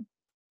inquiry.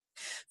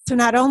 So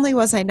not only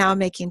was I now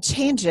making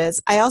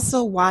changes, I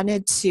also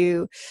wanted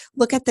to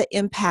look at the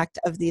impact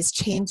of these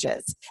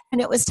changes, and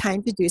it was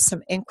time to do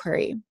some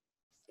inquiry.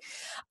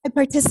 I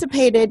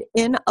participated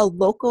in a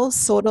local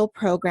SoTL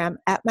program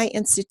at my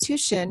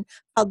institution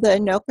called the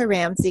Anoka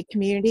Ramsey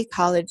Community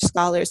College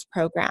Scholars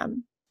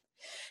Program.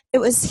 It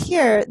was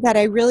here that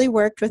I really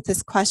worked with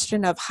this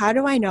question of how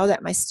do I know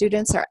that my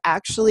students are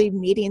actually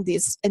meeting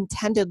these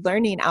intended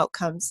learning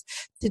outcomes,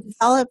 to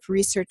develop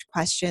research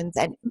questions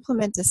and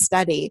implement a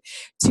study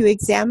to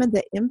examine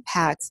the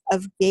impacts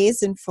of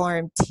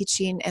gaze-informed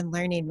teaching and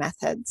learning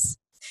methods.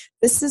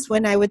 This is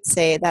when I would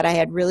say that I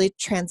had really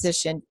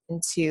transitioned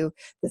into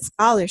the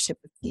scholarship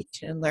of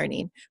teaching and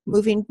learning,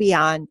 moving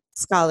beyond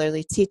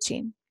scholarly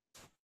teaching.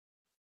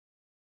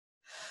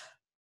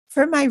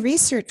 For my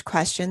research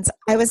questions,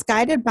 I was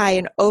guided by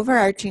an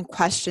overarching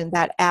question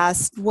that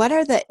asked, what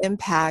are the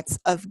impacts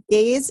of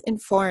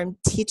gaze-informed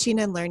teaching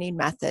and learning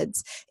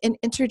methods in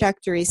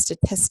introductory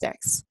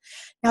statistics?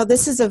 Now,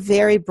 this is a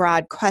very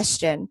broad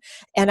question,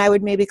 and I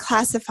would maybe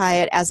classify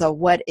it as a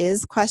what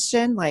is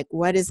question, like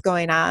what is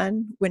going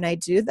on when I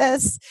do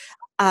this?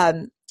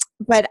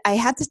 But I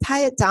had to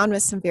tie it down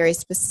with some very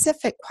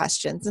specific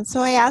questions. And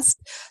so I asked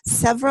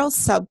several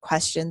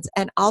sub-questions,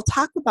 and I'll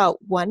talk about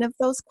one of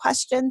those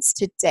questions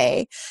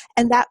today.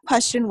 And that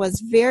question was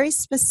very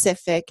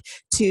specific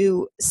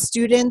to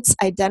students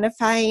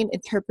identifying,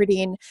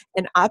 interpreting,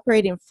 and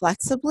operating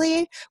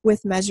flexibly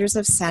with measures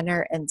of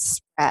center and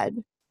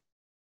spread.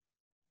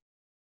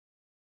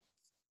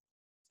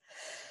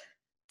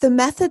 The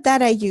method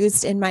that I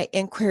used in my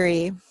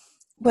inquiry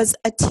was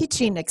a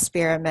teaching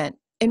experiment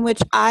in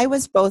which I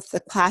was both the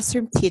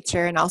classroom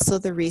teacher and also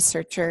the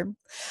researcher.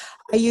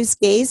 I used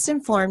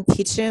gaze-informed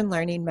teaching and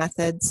learning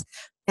methods,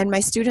 and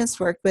my students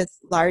worked with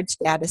large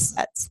data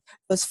sets.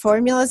 Those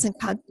formulas and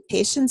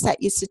computations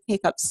that used to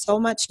take up so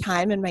much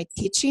time in my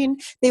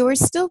teaching, they were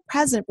still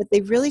present, but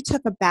they really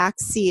took a back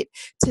seat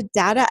to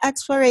data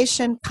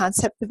exploration,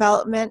 concept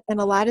development, and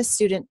a lot of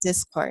student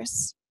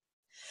discourse.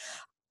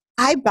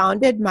 I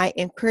bounded my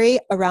inquiry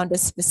around a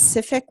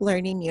specific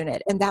learning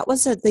unit, and that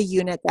was the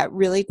unit that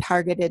really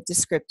targeted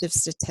descriptive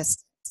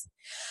statistics.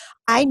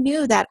 I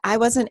knew that I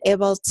wasn't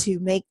able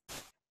to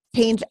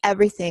change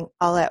everything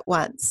all at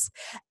once,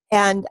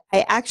 and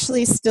I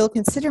actually still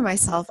consider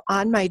myself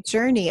on my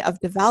journey of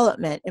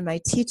development in my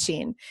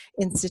teaching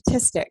in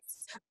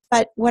statistics.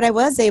 But what I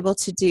was able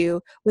to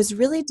do was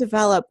really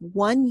develop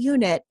one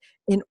unit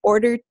in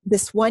order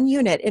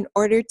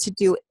to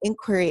do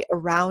inquiry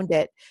around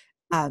it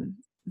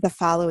the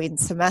following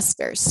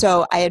semester.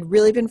 So I had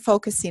really been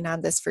focusing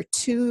on this for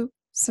 2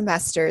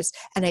 semesters,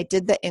 and I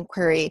did the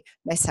inquiry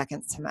my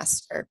second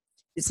semester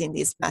using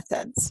these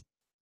methods.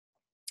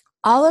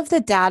 All of the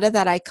data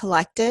that I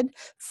collected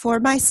for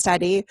my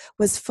study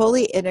was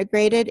fully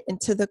integrated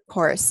into the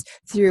course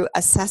through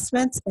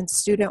assessments and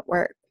student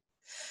work.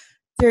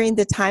 During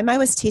the time I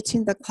was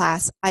teaching the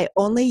class, I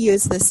only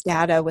used this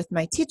data with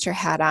my teacher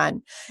hat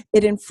on.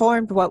 It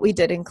informed what we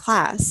did in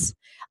class.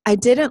 I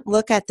didn't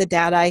look at the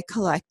data I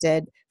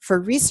collected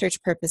for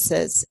research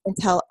purposes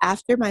until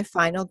after my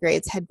final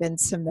grades had been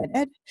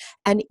submitted.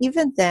 And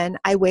even then,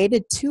 I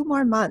waited 2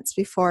 more months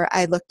before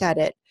I looked at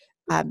it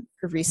for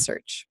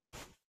research.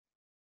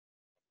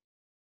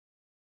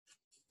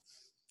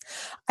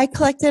 I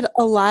collected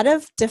a lot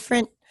of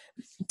different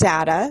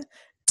data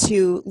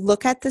to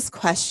look at this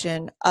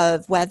question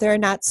of whether or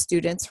not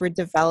students were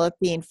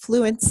developing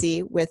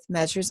fluency with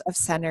measures of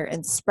center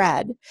and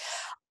spread.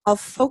 I'll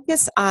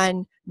focus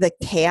on the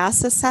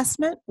CHAOS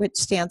assessment, which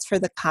stands for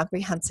the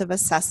Comprehensive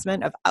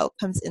Assessment of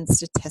Outcomes in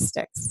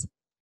Statistics.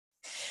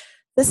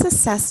 This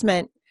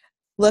assessment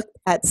looked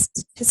at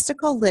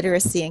statistical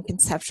literacy and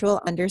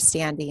conceptual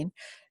understanding,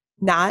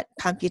 not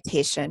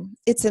computation.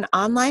 It's an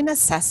online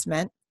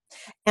assessment,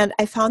 and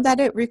I found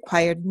that it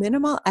required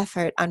minimal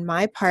effort on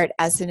my part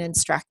as an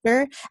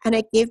instructor, and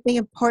it gave me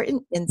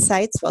important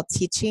insights while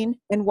teaching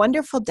and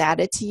wonderful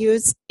data to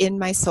use in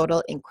my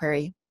SoTL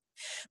inquiry.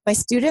 My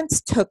students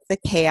took the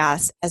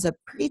CHAOS as a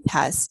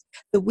pre-test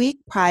the week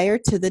prior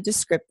to the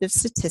descriptive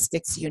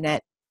statistics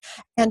unit,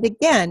 and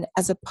again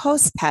as a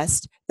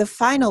post-test the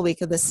final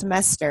week of the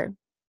semester.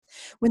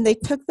 When they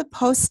took the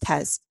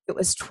post-test, it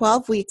was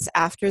 12 weeks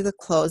after the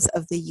close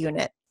of the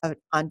unit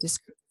on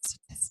descriptive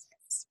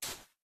statistics.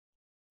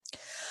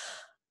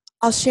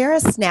 I'll share a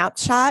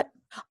snapshot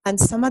on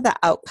some of the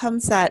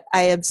outcomes that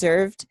I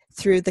observed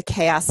through the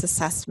CHAOS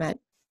assessment.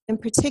 In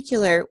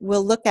particular,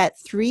 we'll look at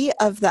 3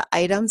 of the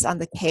items on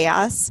the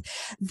CHAOS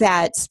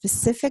that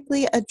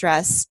specifically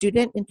address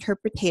student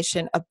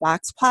interpretation of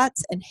box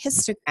plots and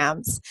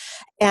histograms,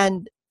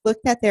 and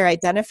looked at their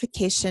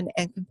identification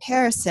and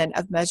comparison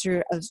of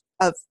measure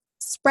of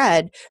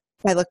spread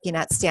by looking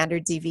at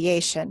standard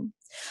deviation.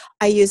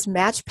 I used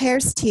match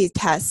pairs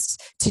t-tests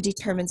to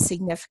determine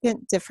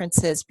significant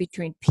differences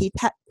between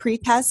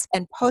pre-test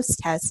and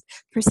post-test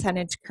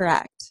percentage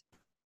correct.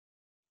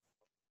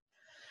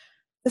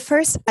 The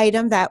first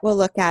item that we'll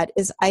look at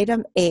is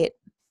item 8.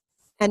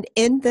 And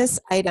in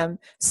this item,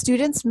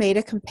 students made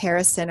a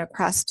comparison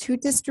across 2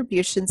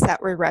 distributions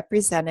that were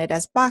represented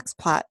as box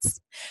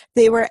plots.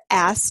 They were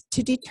asked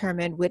to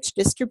determine which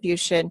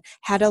distribution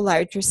had a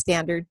larger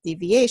standard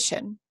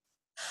deviation.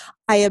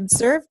 I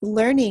observed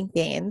learning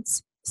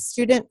gains.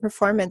 Student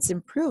performance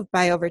improved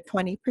by over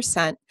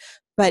 20%,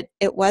 but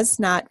it was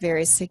not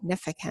very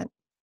significant.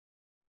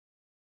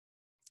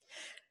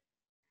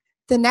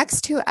 The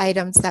next two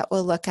items that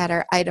we'll look at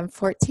are item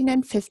 14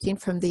 and 15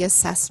 from the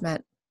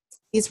assessment.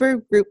 These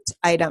were grouped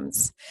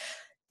items.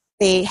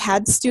 They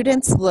had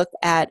students look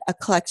at a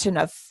collection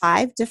of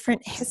 5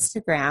 different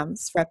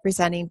histograms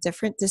representing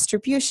different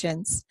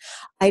distributions.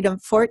 Item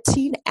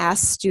 14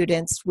 asked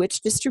students which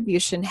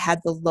distribution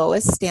had the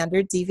lowest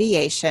standard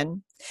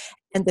deviation,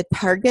 and the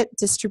target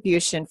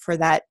distribution for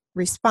that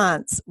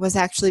response was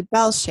actually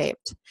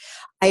bell-shaped.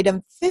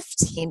 Item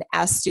 15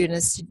 asked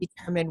students to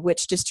determine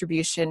which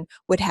distribution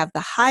would have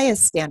the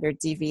highest standard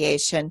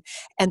deviation,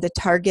 and the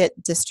target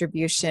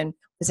distribution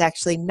was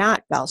actually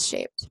not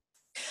bell-shaped.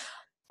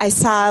 I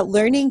saw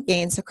learning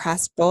gains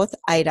across both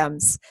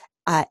items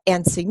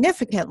and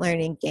significant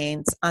learning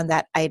gains on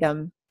that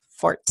item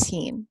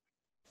 14.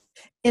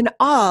 In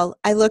all,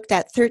 I looked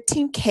at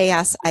 13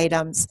 chaos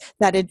items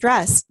that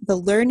addressed the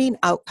learning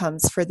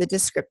outcomes for the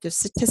descriptive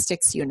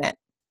statistics unit.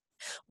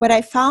 What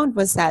I found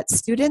was that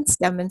students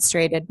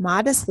demonstrated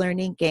modest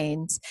learning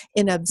gains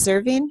in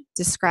observing,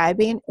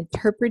 describing,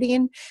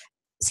 interpreting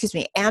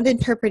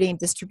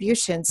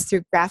distributions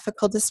through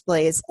graphical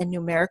displays and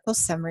numerical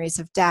summaries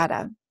of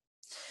data.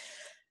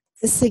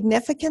 The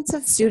significance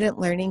of student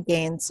learning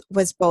gains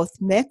was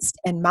both mixed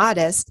and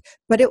modest,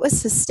 but it was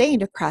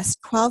sustained across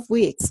 12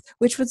 weeks,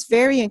 which was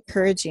very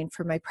encouraging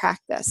for my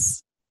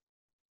practice.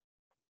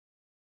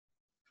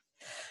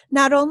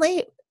 Not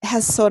only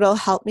has SoTL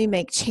helped me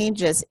make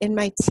changes in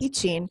my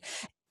teaching,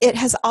 it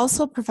has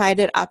also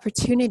provided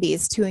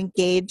opportunities to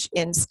engage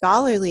in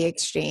scholarly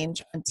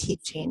exchange on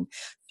teaching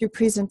through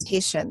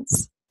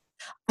presentations.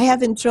 I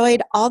have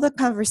enjoyed all the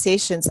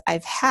conversations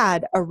I've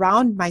had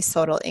around my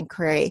SoTL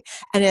inquiry,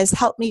 and it has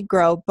helped me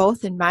grow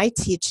both in my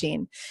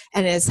teaching,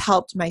 and it has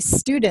helped my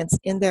students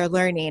in their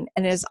learning,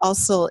 and it has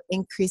also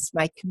increased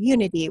my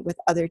community with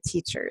other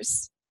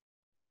teachers.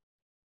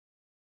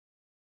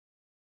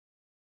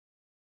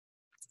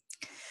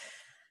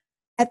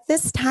 At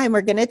this time,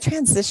 we're going to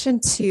transition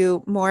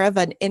to more of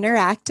an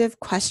interactive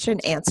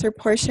question-answer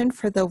portion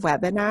for the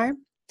webinar.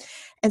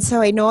 And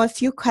so I know a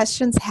few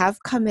questions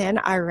have come in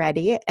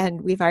already,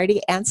 and we've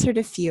already answered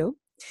a few.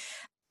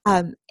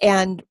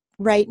 And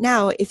right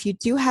now, if you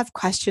do have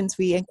questions,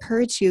 we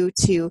encourage you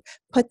to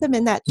put them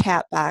in that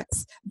chat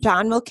box.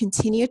 John will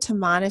continue to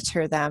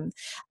monitor them.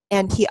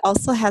 And he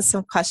also has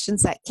some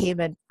questions that came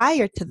in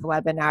prior to the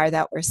webinar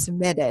that were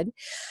submitted.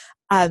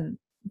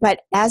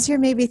 But as you're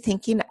maybe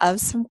thinking of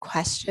some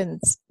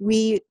questions,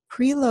 we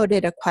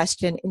preloaded a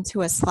question into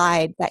a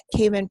slide that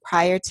came in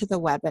prior to the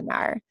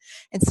webinar.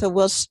 And so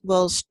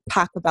we'll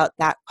talk about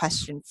that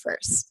question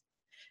first.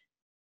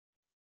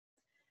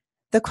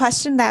 The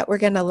question that we're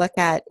going to look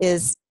at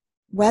is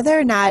whether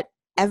or not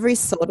every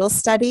SoTL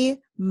study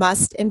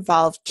must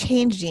involve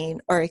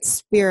changing or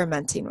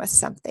experimenting with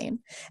something.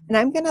 And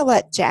I'm going to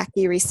let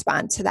Jackie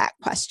respond to that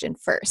question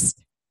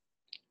first.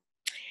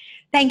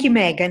 Thank you,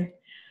 Megan.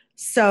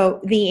 So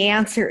the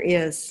answer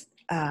is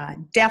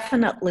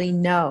definitely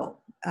no.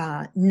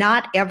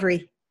 Not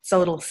every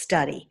SoTL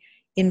study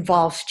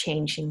involves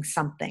changing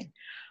something.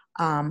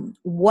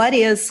 What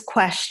is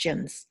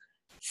questions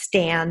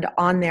stand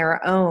on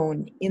their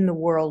own in the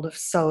world of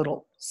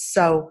SoTL.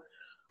 So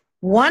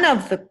one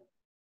of the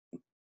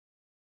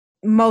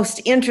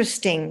most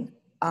interesting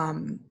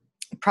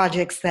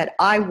projects that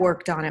I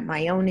worked on at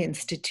my own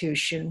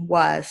institution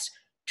was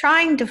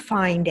trying to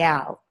find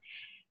out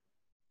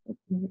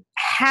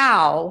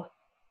how,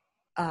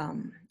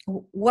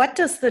 what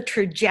does the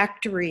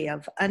trajectory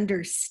of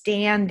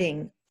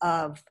understanding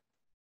of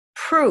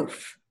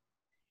proof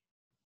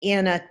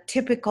in a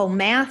typical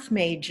math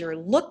major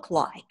look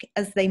like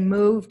as they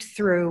moved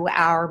through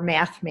our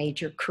math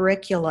major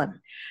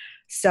curriculum.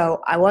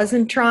 So I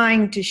wasn't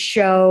trying to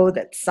show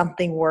that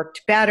something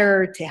worked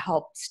better to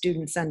help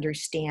students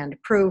understand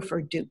proof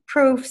or do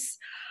proofs.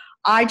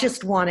 I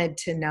just wanted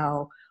to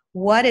know,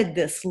 what did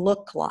this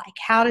look like?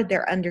 How did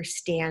their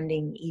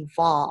understanding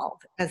evolve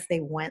as they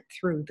went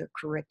through the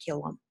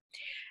curriculum?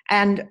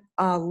 And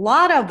a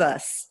lot of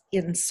us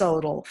in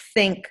SoTL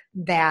think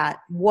that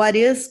what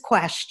is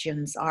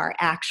questions are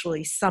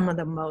actually some of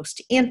the most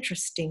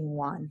interesting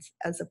ones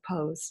as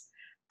opposed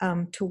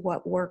to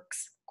what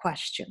works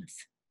questions.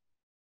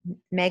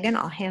 Megan,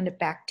 I'll hand it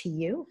back to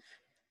you.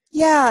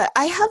 Yeah,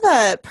 I have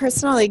a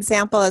personal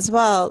example as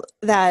well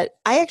that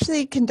I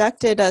actually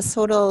conducted a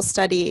SoTL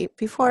study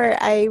before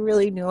I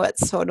really knew what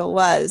SoTL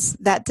was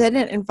that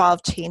didn't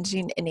involve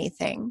changing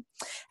anything.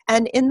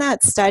 And in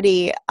that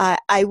study,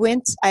 I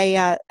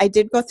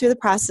did go through the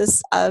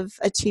process of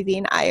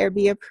achieving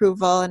IRB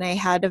approval, and I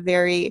had a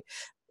very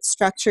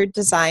structured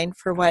design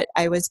for what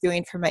I was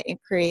doing for my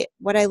inquiry.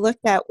 What I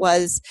looked at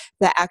was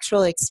the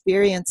actual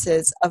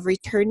experiences of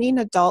returning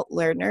adult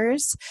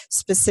learners,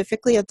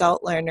 specifically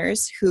adult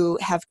learners who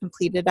have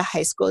completed a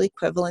high school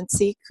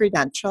equivalency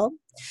credential,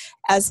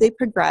 as they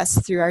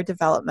progress through our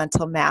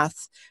developmental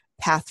math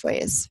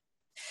pathways.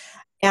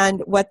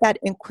 And what that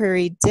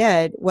inquiry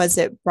did was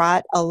it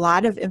brought a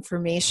lot of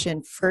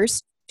information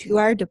first to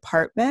our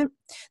department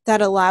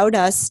that allowed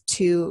us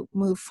to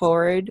move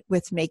forward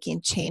with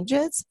making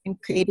changes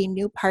and creating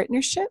new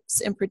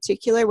partnerships, in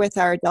particular with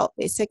our adult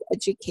basic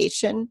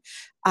education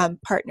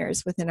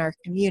partners within our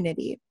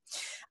community.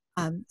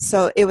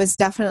 So it was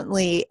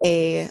definitely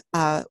a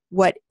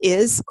what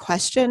is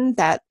question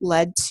that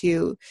led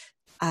to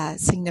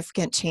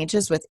significant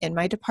changes within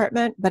my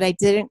department, but I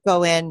didn't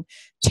go in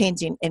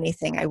changing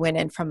anything. I went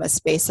in from a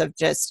space of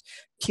just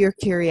pure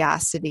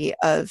curiosity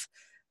of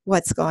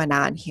what's going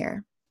on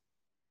here.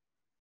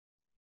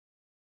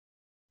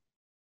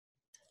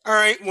 All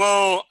right,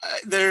 well,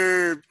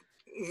 there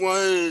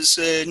was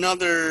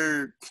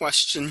another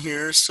question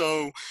here.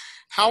 So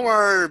how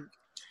are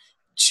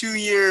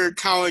two-year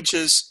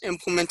colleges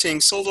implementing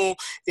SoTL?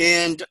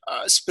 And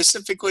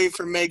specifically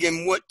for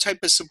Megan, what type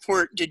of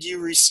support did you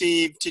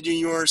receive to do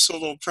your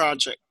SoTL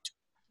project?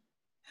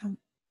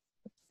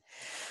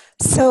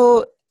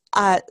 So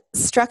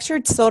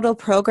structured SoTL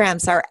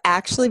programs are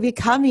actually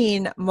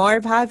becoming more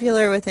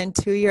popular within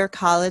two-year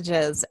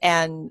colleges,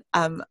 and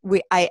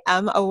I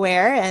am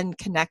aware and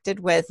connected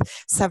with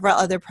several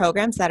other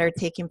programs that are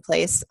taking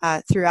place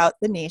throughout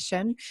the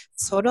nation.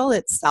 SoTL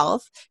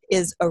itself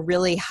is a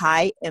really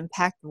high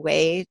impact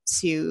way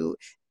to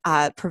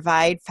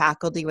provide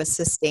faculty with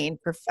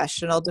sustained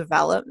professional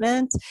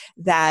development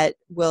that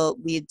will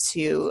lead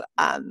to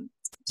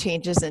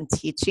changes in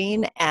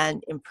teaching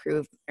and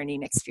improved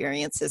learning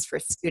experiences for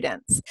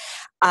students.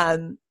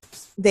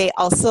 They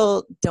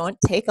also don't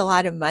take a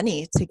lot of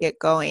money to get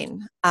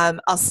going.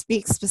 I'll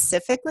speak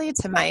specifically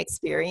to my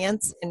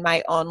experience in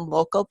my own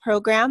local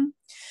program.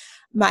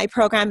 My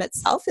program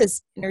itself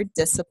is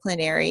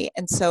interdisciplinary,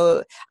 and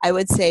so I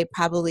would say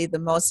probably the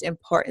most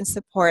important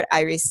support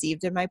I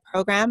received in my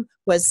program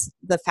was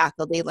the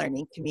faculty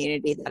learning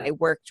community that I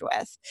worked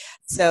with.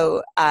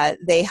 So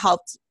they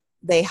helped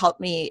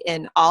me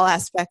in all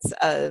aspects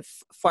of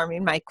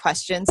forming my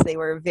questions. They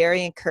were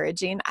very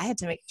encouraging. I had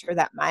to make sure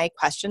that my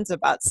questions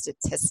about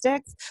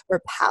statistics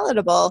were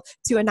palatable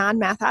to a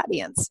non-math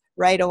audience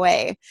right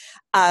away.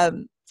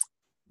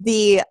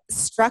 The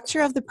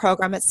structure of the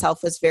program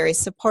itself was very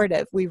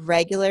supportive. We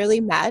regularly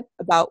met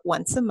about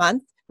once a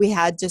month. We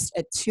had just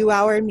a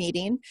 2-hour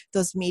meeting.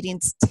 Those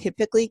meetings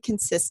typically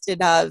consisted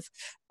of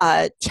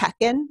a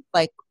check-in,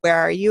 like where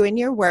are you in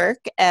your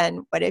work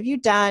and what have you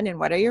done and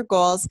what are your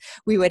goals.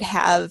 We would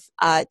have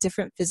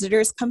different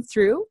visitors come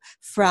through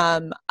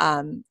from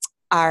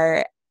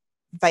our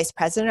Vice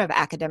President of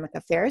Academic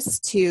Affairs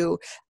to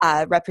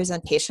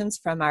representations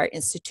from our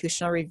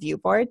Institutional Review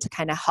Board to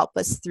kind of help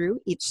us through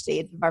each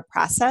stage of our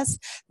process.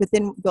 But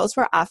then those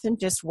were often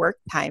just work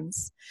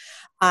times.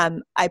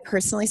 I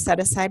personally set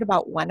aside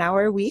about 1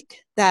 hour a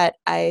week that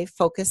I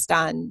focused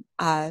on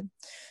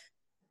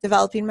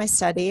developing my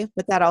study,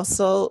 but that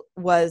also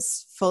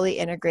was fully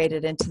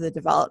integrated into the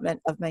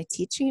development of my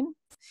teaching.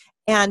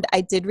 And I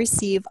did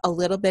receive a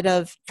little bit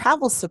of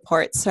travel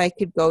support so I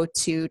could go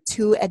to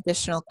 2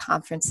 additional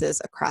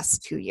conferences across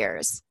 2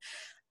 years.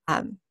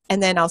 And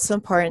then also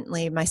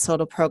importantly, my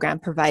SoTL program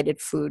provided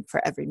food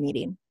for every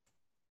meeting.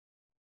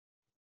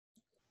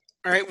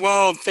 All right,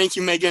 well, thank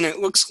you, Megan. It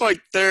looks like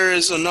there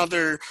is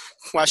another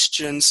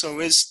question. So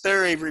is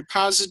there a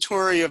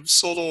repository of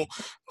SoTL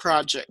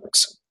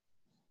projects?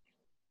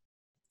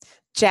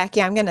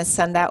 Jackie, I'm going to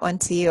send that one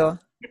to you.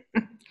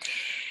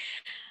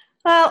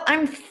 Well,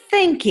 I'm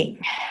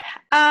thinking.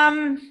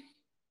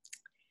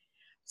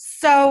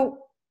 So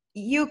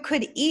you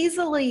could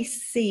easily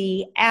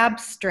see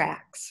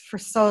abstracts for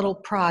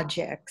SoTL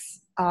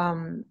projects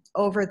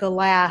over the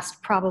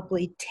last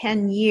probably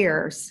 10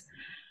 years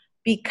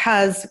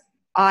because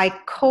I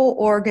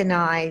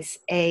co-organize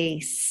a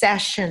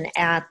session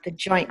at the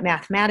joint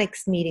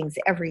mathematics meetings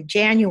every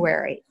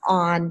January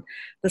on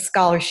the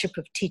scholarship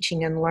of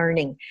teaching and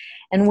learning.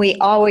 And we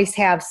always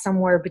have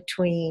somewhere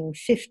between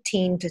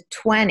 15 to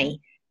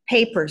 20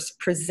 papers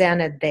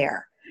presented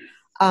there.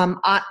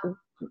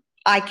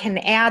 I can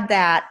add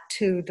that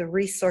to the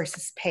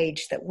resources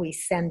page that we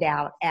send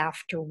out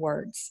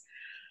afterwards.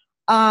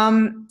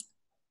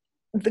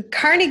 The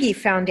Carnegie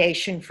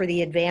Foundation for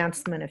the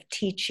Advancement of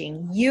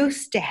Teaching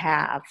used to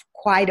have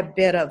quite a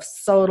bit of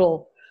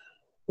SoTL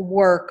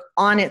work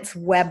on its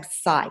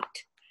website.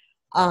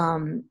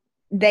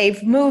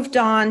 They've moved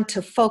on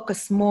to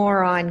focus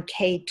more on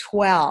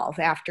K-12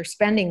 after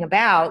spending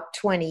about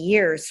 20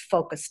 years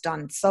focused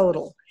on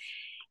SoTL.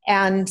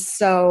 And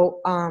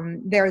so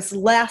there's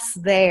less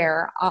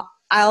there.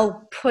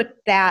 I'll put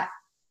that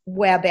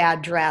web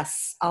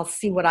address, I'll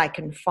see what I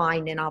can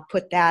find, and I'll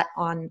put that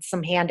on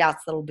some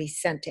handouts that'll be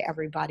sent to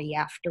everybody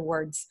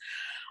afterwards.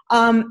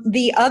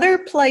 The other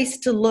place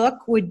to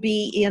look would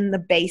be in the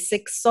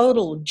basic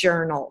SoTL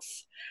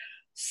journals.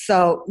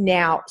 So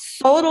now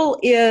SoTL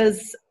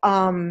is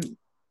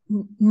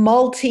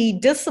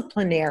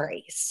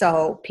multidisciplinary.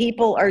 So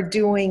people are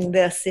doing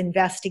this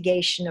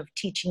investigation of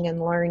teaching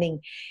and learning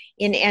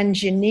in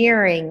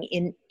engineering,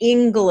 in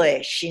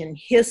English, in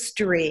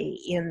history,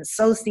 in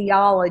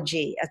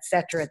sociology, et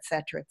cetera, et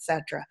cetera, et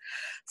cetera.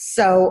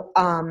 So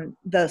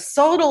the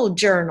SoTL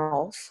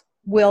journals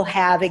will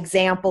have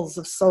examples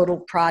of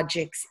SoTL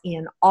projects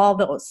in all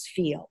those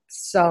fields.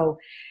 So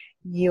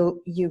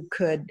you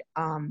could,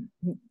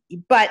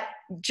 but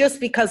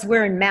just because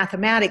we're in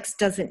mathematics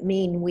doesn't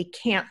mean we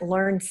can't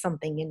learn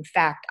something. In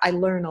fact, I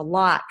learn a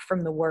lot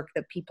from the work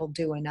that people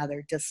do in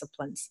other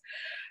disciplines.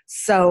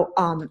 So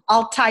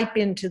I'll type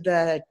into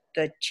the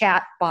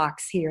chat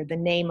box here the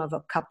name of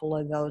a couple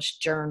of those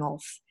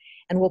journals,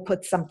 and we'll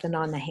put something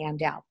on the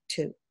handout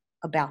too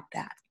about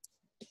that.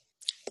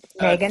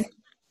 Megan?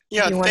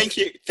 Yeah, thank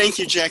you. Thank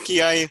you,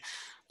 Jackie.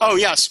 Oh,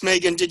 yes,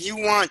 Megan, did you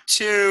want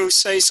to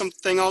say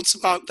something else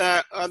about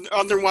that?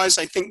 Otherwise,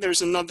 I think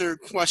there's another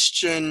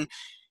question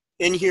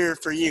in here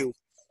for you.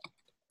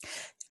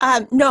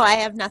 No, I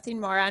have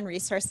nothing more on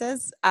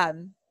resources.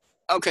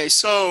 Okay,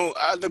 so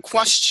the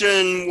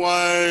question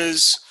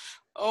was,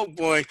 oh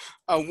boy,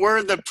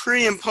 were the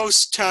pre and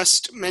post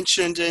test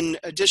mentioned in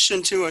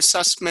addition to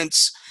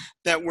assessments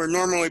that were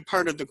normally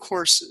part of the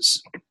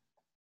courses?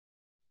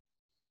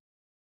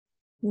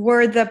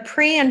 Were the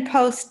pre and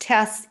post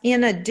tests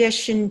in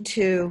addition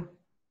to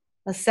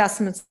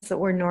assessments that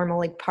were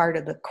normally part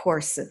of the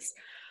courses?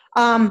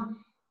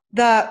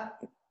 The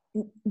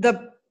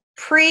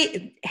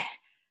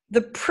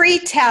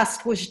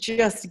pre-test was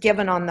just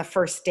given on the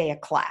first day of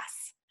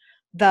class.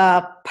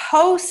 The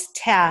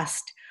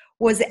post-test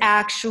was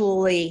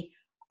actually,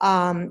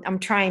 I'm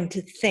trying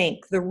to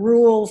think, the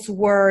rules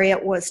were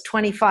it was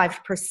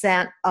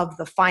 25% of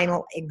the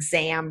final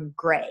exam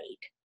grade.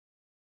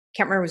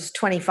 Can't remember if it was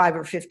 25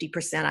 or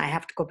 50%. I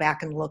have to go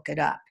back and look it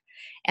up.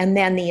 And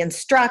then the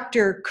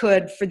instructor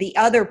could, for the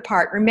other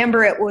part,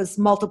 remember it was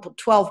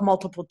 12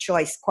 multiple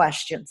choice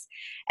questions.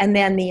 And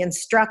then the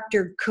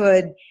instructor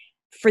could,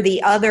 for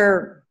the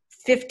other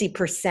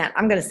 50%,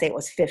 I'm going to say it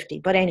was 50,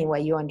 but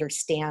anyway, you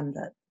understand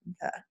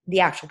the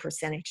actual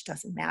percentage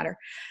doesn't matter.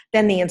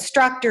 Then the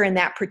instructor in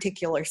that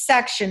particular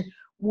section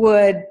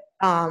would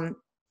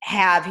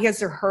have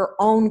his or her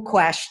own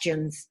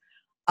questions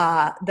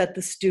that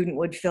the student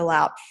would fill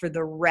out for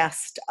the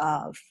rest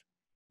of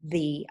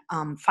the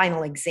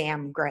final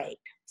exam grade.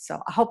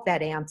 So I hope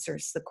that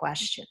answers the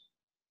question.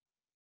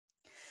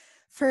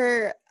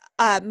 For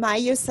my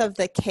use of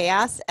the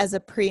CHAOS as a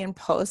pre and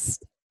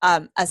post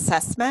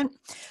assessment,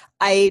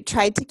 I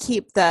tried to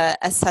keep the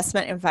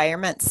assessment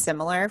environment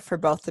similar for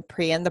both the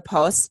pre and the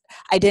post.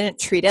 I didn't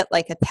treat it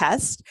like a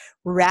test.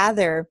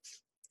 Rather,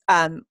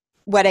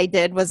 what I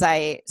did was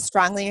I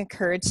strongly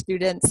encouraged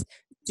students,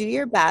 do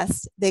your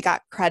best. They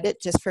got credit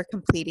just for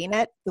completing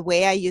it. The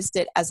way I used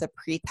it as a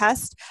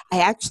pre-test, I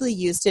actually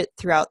used it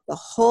throughout the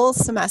whole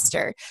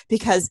semester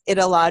because it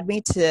allowed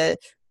me to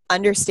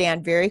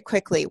understand very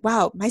quickly,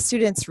 wow, my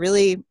students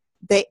really,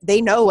 they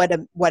know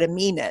what a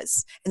mean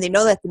is, and they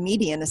know that the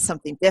median is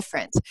something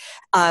different.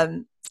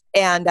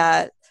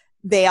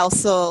 They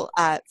also,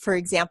 for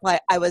example,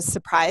 I was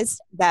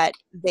surprised that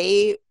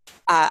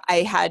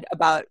I had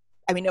about,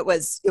 it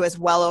was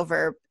well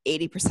over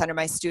 80% of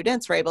my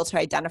students were able to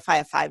identify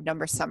a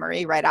 5-number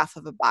summary right off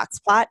of a box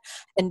plot.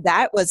 And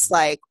that was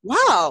like,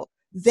 wow,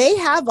 they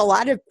have a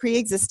lot of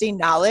pre-existing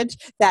knowledge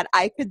that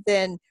I could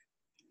then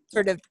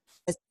sort of,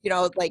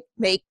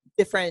 make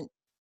different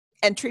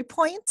entry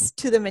points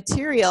to the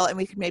material, and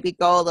we could maybe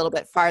go a little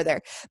bit farther.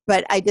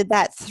 But I did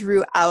that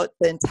throughout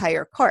the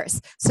entire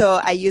course. So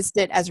I used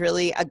it as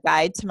really a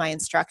guide to my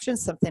instruction,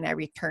 something I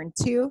returned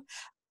to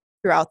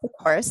throughout the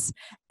course.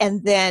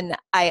 And then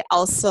I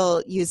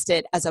also used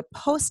it as a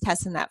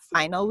post-test in that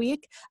final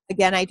week.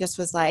 Again, I just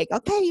was like,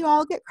 okay, you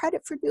all get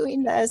credit for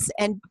doing this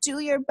and do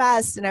your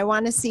best. And I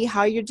want to see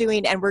how you're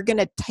doing. And we're going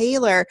to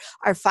tailor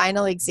our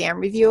final exam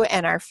review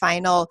and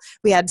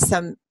we had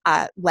some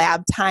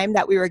lab time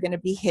that we were going to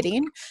be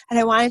hitting. And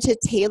I wanted to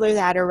tailor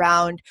that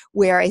around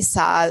where I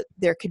saw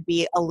there could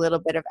be a little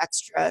bit of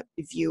extra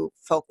review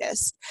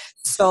focus.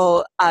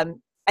 So,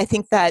 I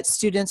think that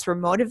students were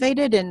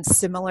motivated in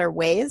similar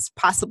ways,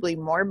 possibly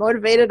more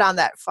motivated on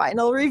that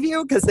final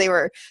review because they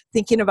were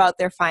thinking about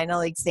their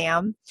final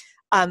exam,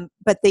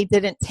 but they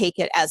didn't take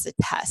it as a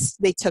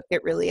test. They took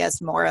it really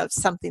as more of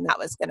something that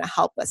was going to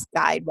help us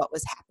guide what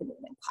was happening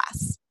in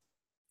class.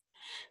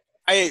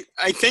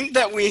 I think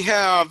that we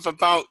have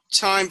about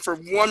time for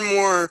one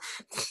more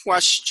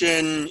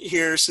question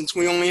here since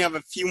we only have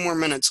a few more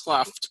minutes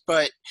left.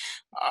 But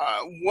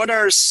what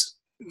are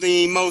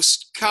the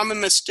most common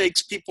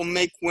mistakes people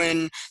make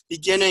when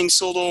beginning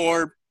SoTL,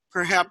 or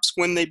perhaps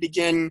when they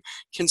begin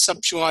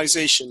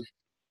conceptualization?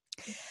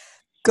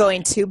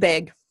 Going too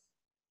big.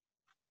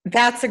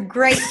 That's a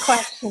great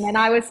question, and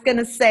I was going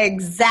to say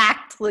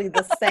exactly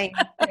the same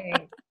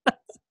thing.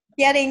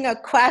 Getting a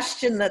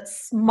question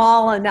that's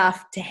small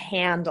enough to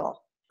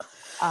handle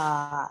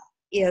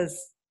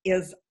is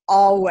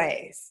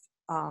always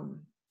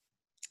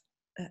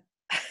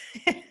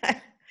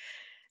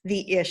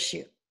the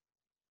issue.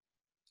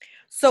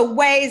 So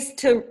ways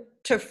to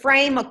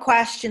frame a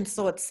question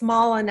so it's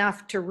small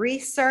enough to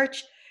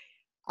research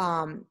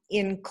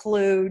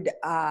include,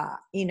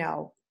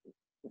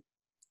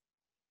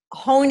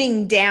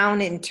 honing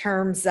down in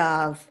terms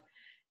of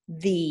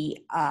the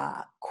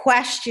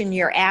question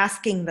you're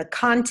asking, the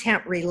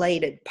content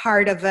related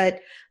part of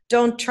it.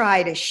 Don't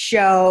try to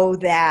show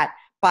that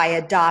by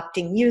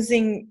adopting,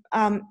 using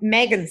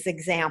Megan's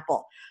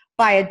example,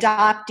 by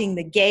adopting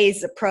the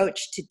gaze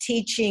approach to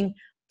teaching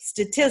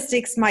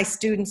statistics, my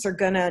students are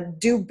going to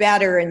do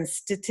better in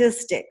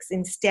statistics.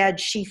 Instead,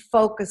 she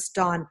focused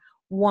on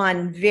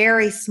one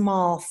very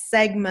small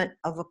segment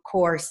of a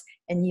course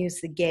and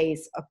used the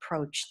gaze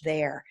approach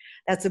there.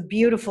 That's a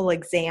beautiful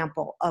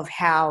example of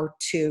how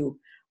to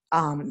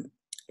narrow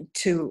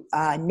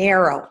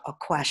a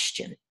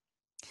question.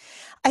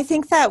 I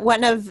think that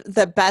one of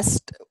the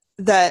best,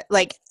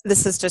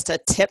 this is just a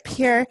tip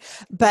here,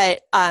 but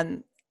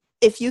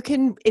if you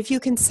can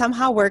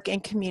somehow work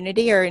in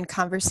community or in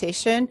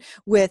conversation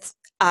with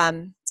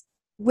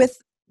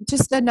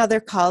just another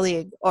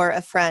colleague or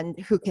a friend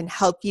who can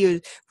help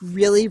you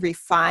really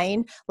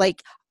refine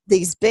like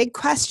these big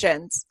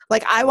questions.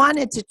 Like, I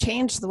wanted to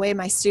change the way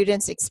my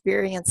students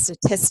experience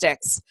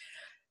statistics,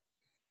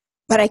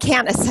 but I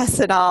can't assess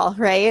it all,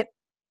 right?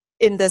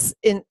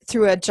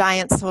 Through a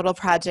giant SoTL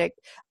project.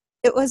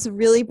 It was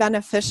really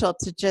beneficial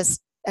to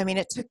just,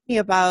 it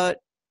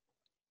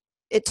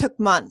took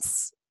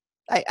months.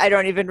 I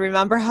don't even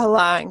remember how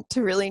long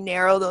to really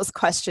narrow those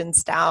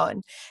questions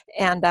down.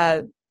 And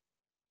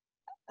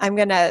I'm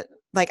gonna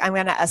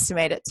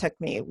estimate it took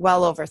me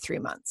well over 3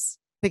 months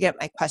to get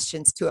my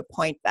questions to a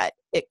point that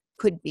it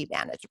could be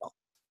manageable.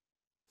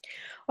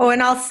 Oh,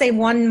 and I'll say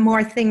one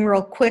more thing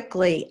real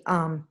quickly.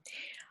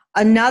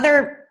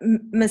 Another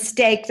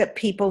mistake that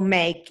people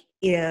make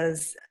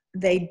is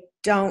they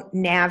don't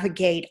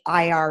navigate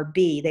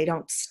IRB. They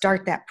don't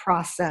start that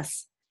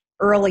process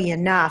early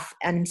enough.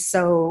 And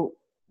so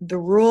the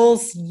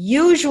rules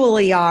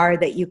usually are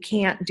that you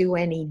can't do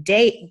any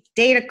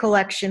data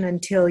collection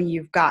until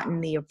you've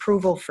gotten the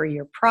approval for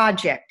your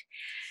project.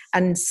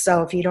 And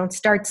so if you don't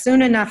start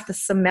soon enough, the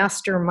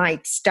semester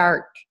might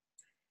start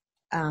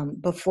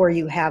before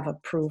you have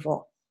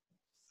approval.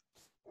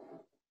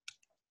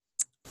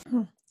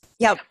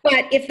 Yep.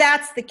 But if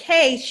that's the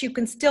case, you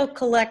can still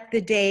collect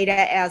the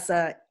data as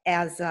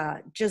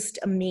just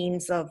a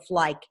means of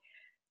like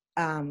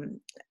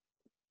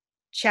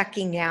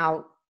checking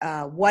out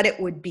what it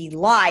would be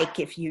like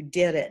if you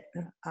did it.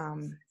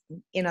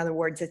 In other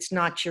words, it's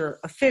not your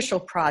official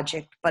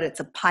project, but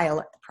it's a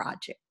pilot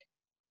project.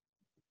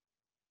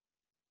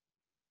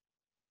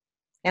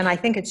 And I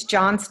think it's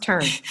John's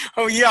turn.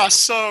 Oh yeah,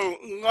 so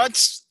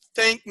let's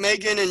thank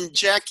Megan and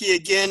Jackie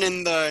again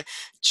in the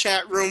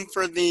chat room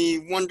for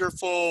the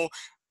wonderful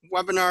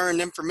webinar and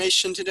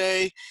information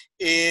today.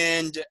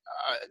 And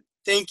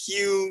thank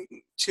you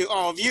to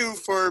all of you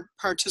for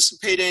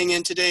participating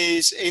in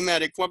today's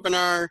AMATYC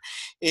webinar.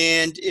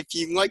 And if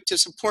you'd like to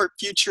support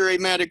future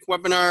AMATYC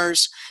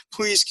webinars,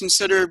 please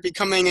consider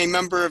becoming a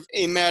member of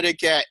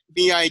AMATYC at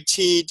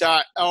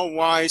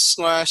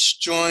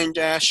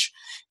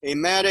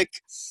bit.ly/join-AMATYC.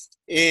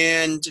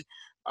 And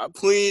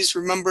please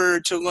remember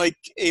to like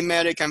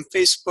AMATYC on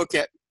Facebook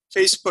at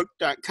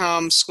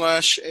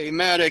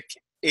facebook.com/AMATYC.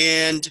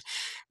 And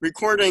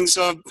recordings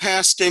of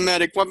past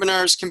AMATYC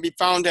webinars can be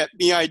found at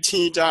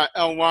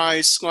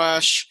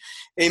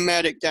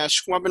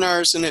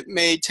bit.ly/AMATYC-webinars, and it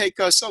may take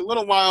us a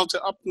little while to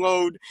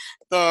upload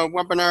the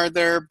webinar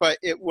there, but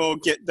it will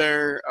get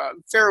there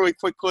fairly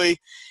quickly.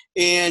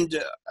 And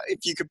if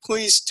you could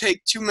please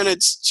take 2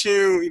 minutes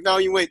to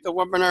evaluate the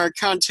webinar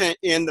content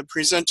and the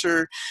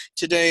presenter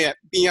today at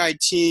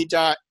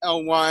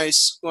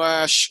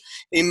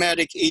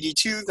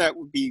bit.ly/AMATYC82, that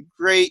would be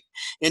great.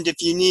 And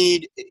if you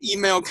need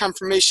email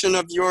confirmation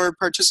of your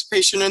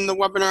participation in the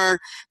webinar,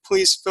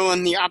 please fill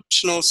in the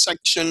optional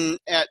section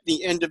at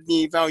the end of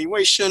the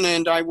evaluation,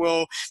 and I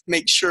will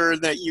make sure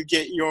that you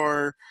get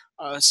your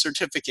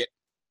certificate.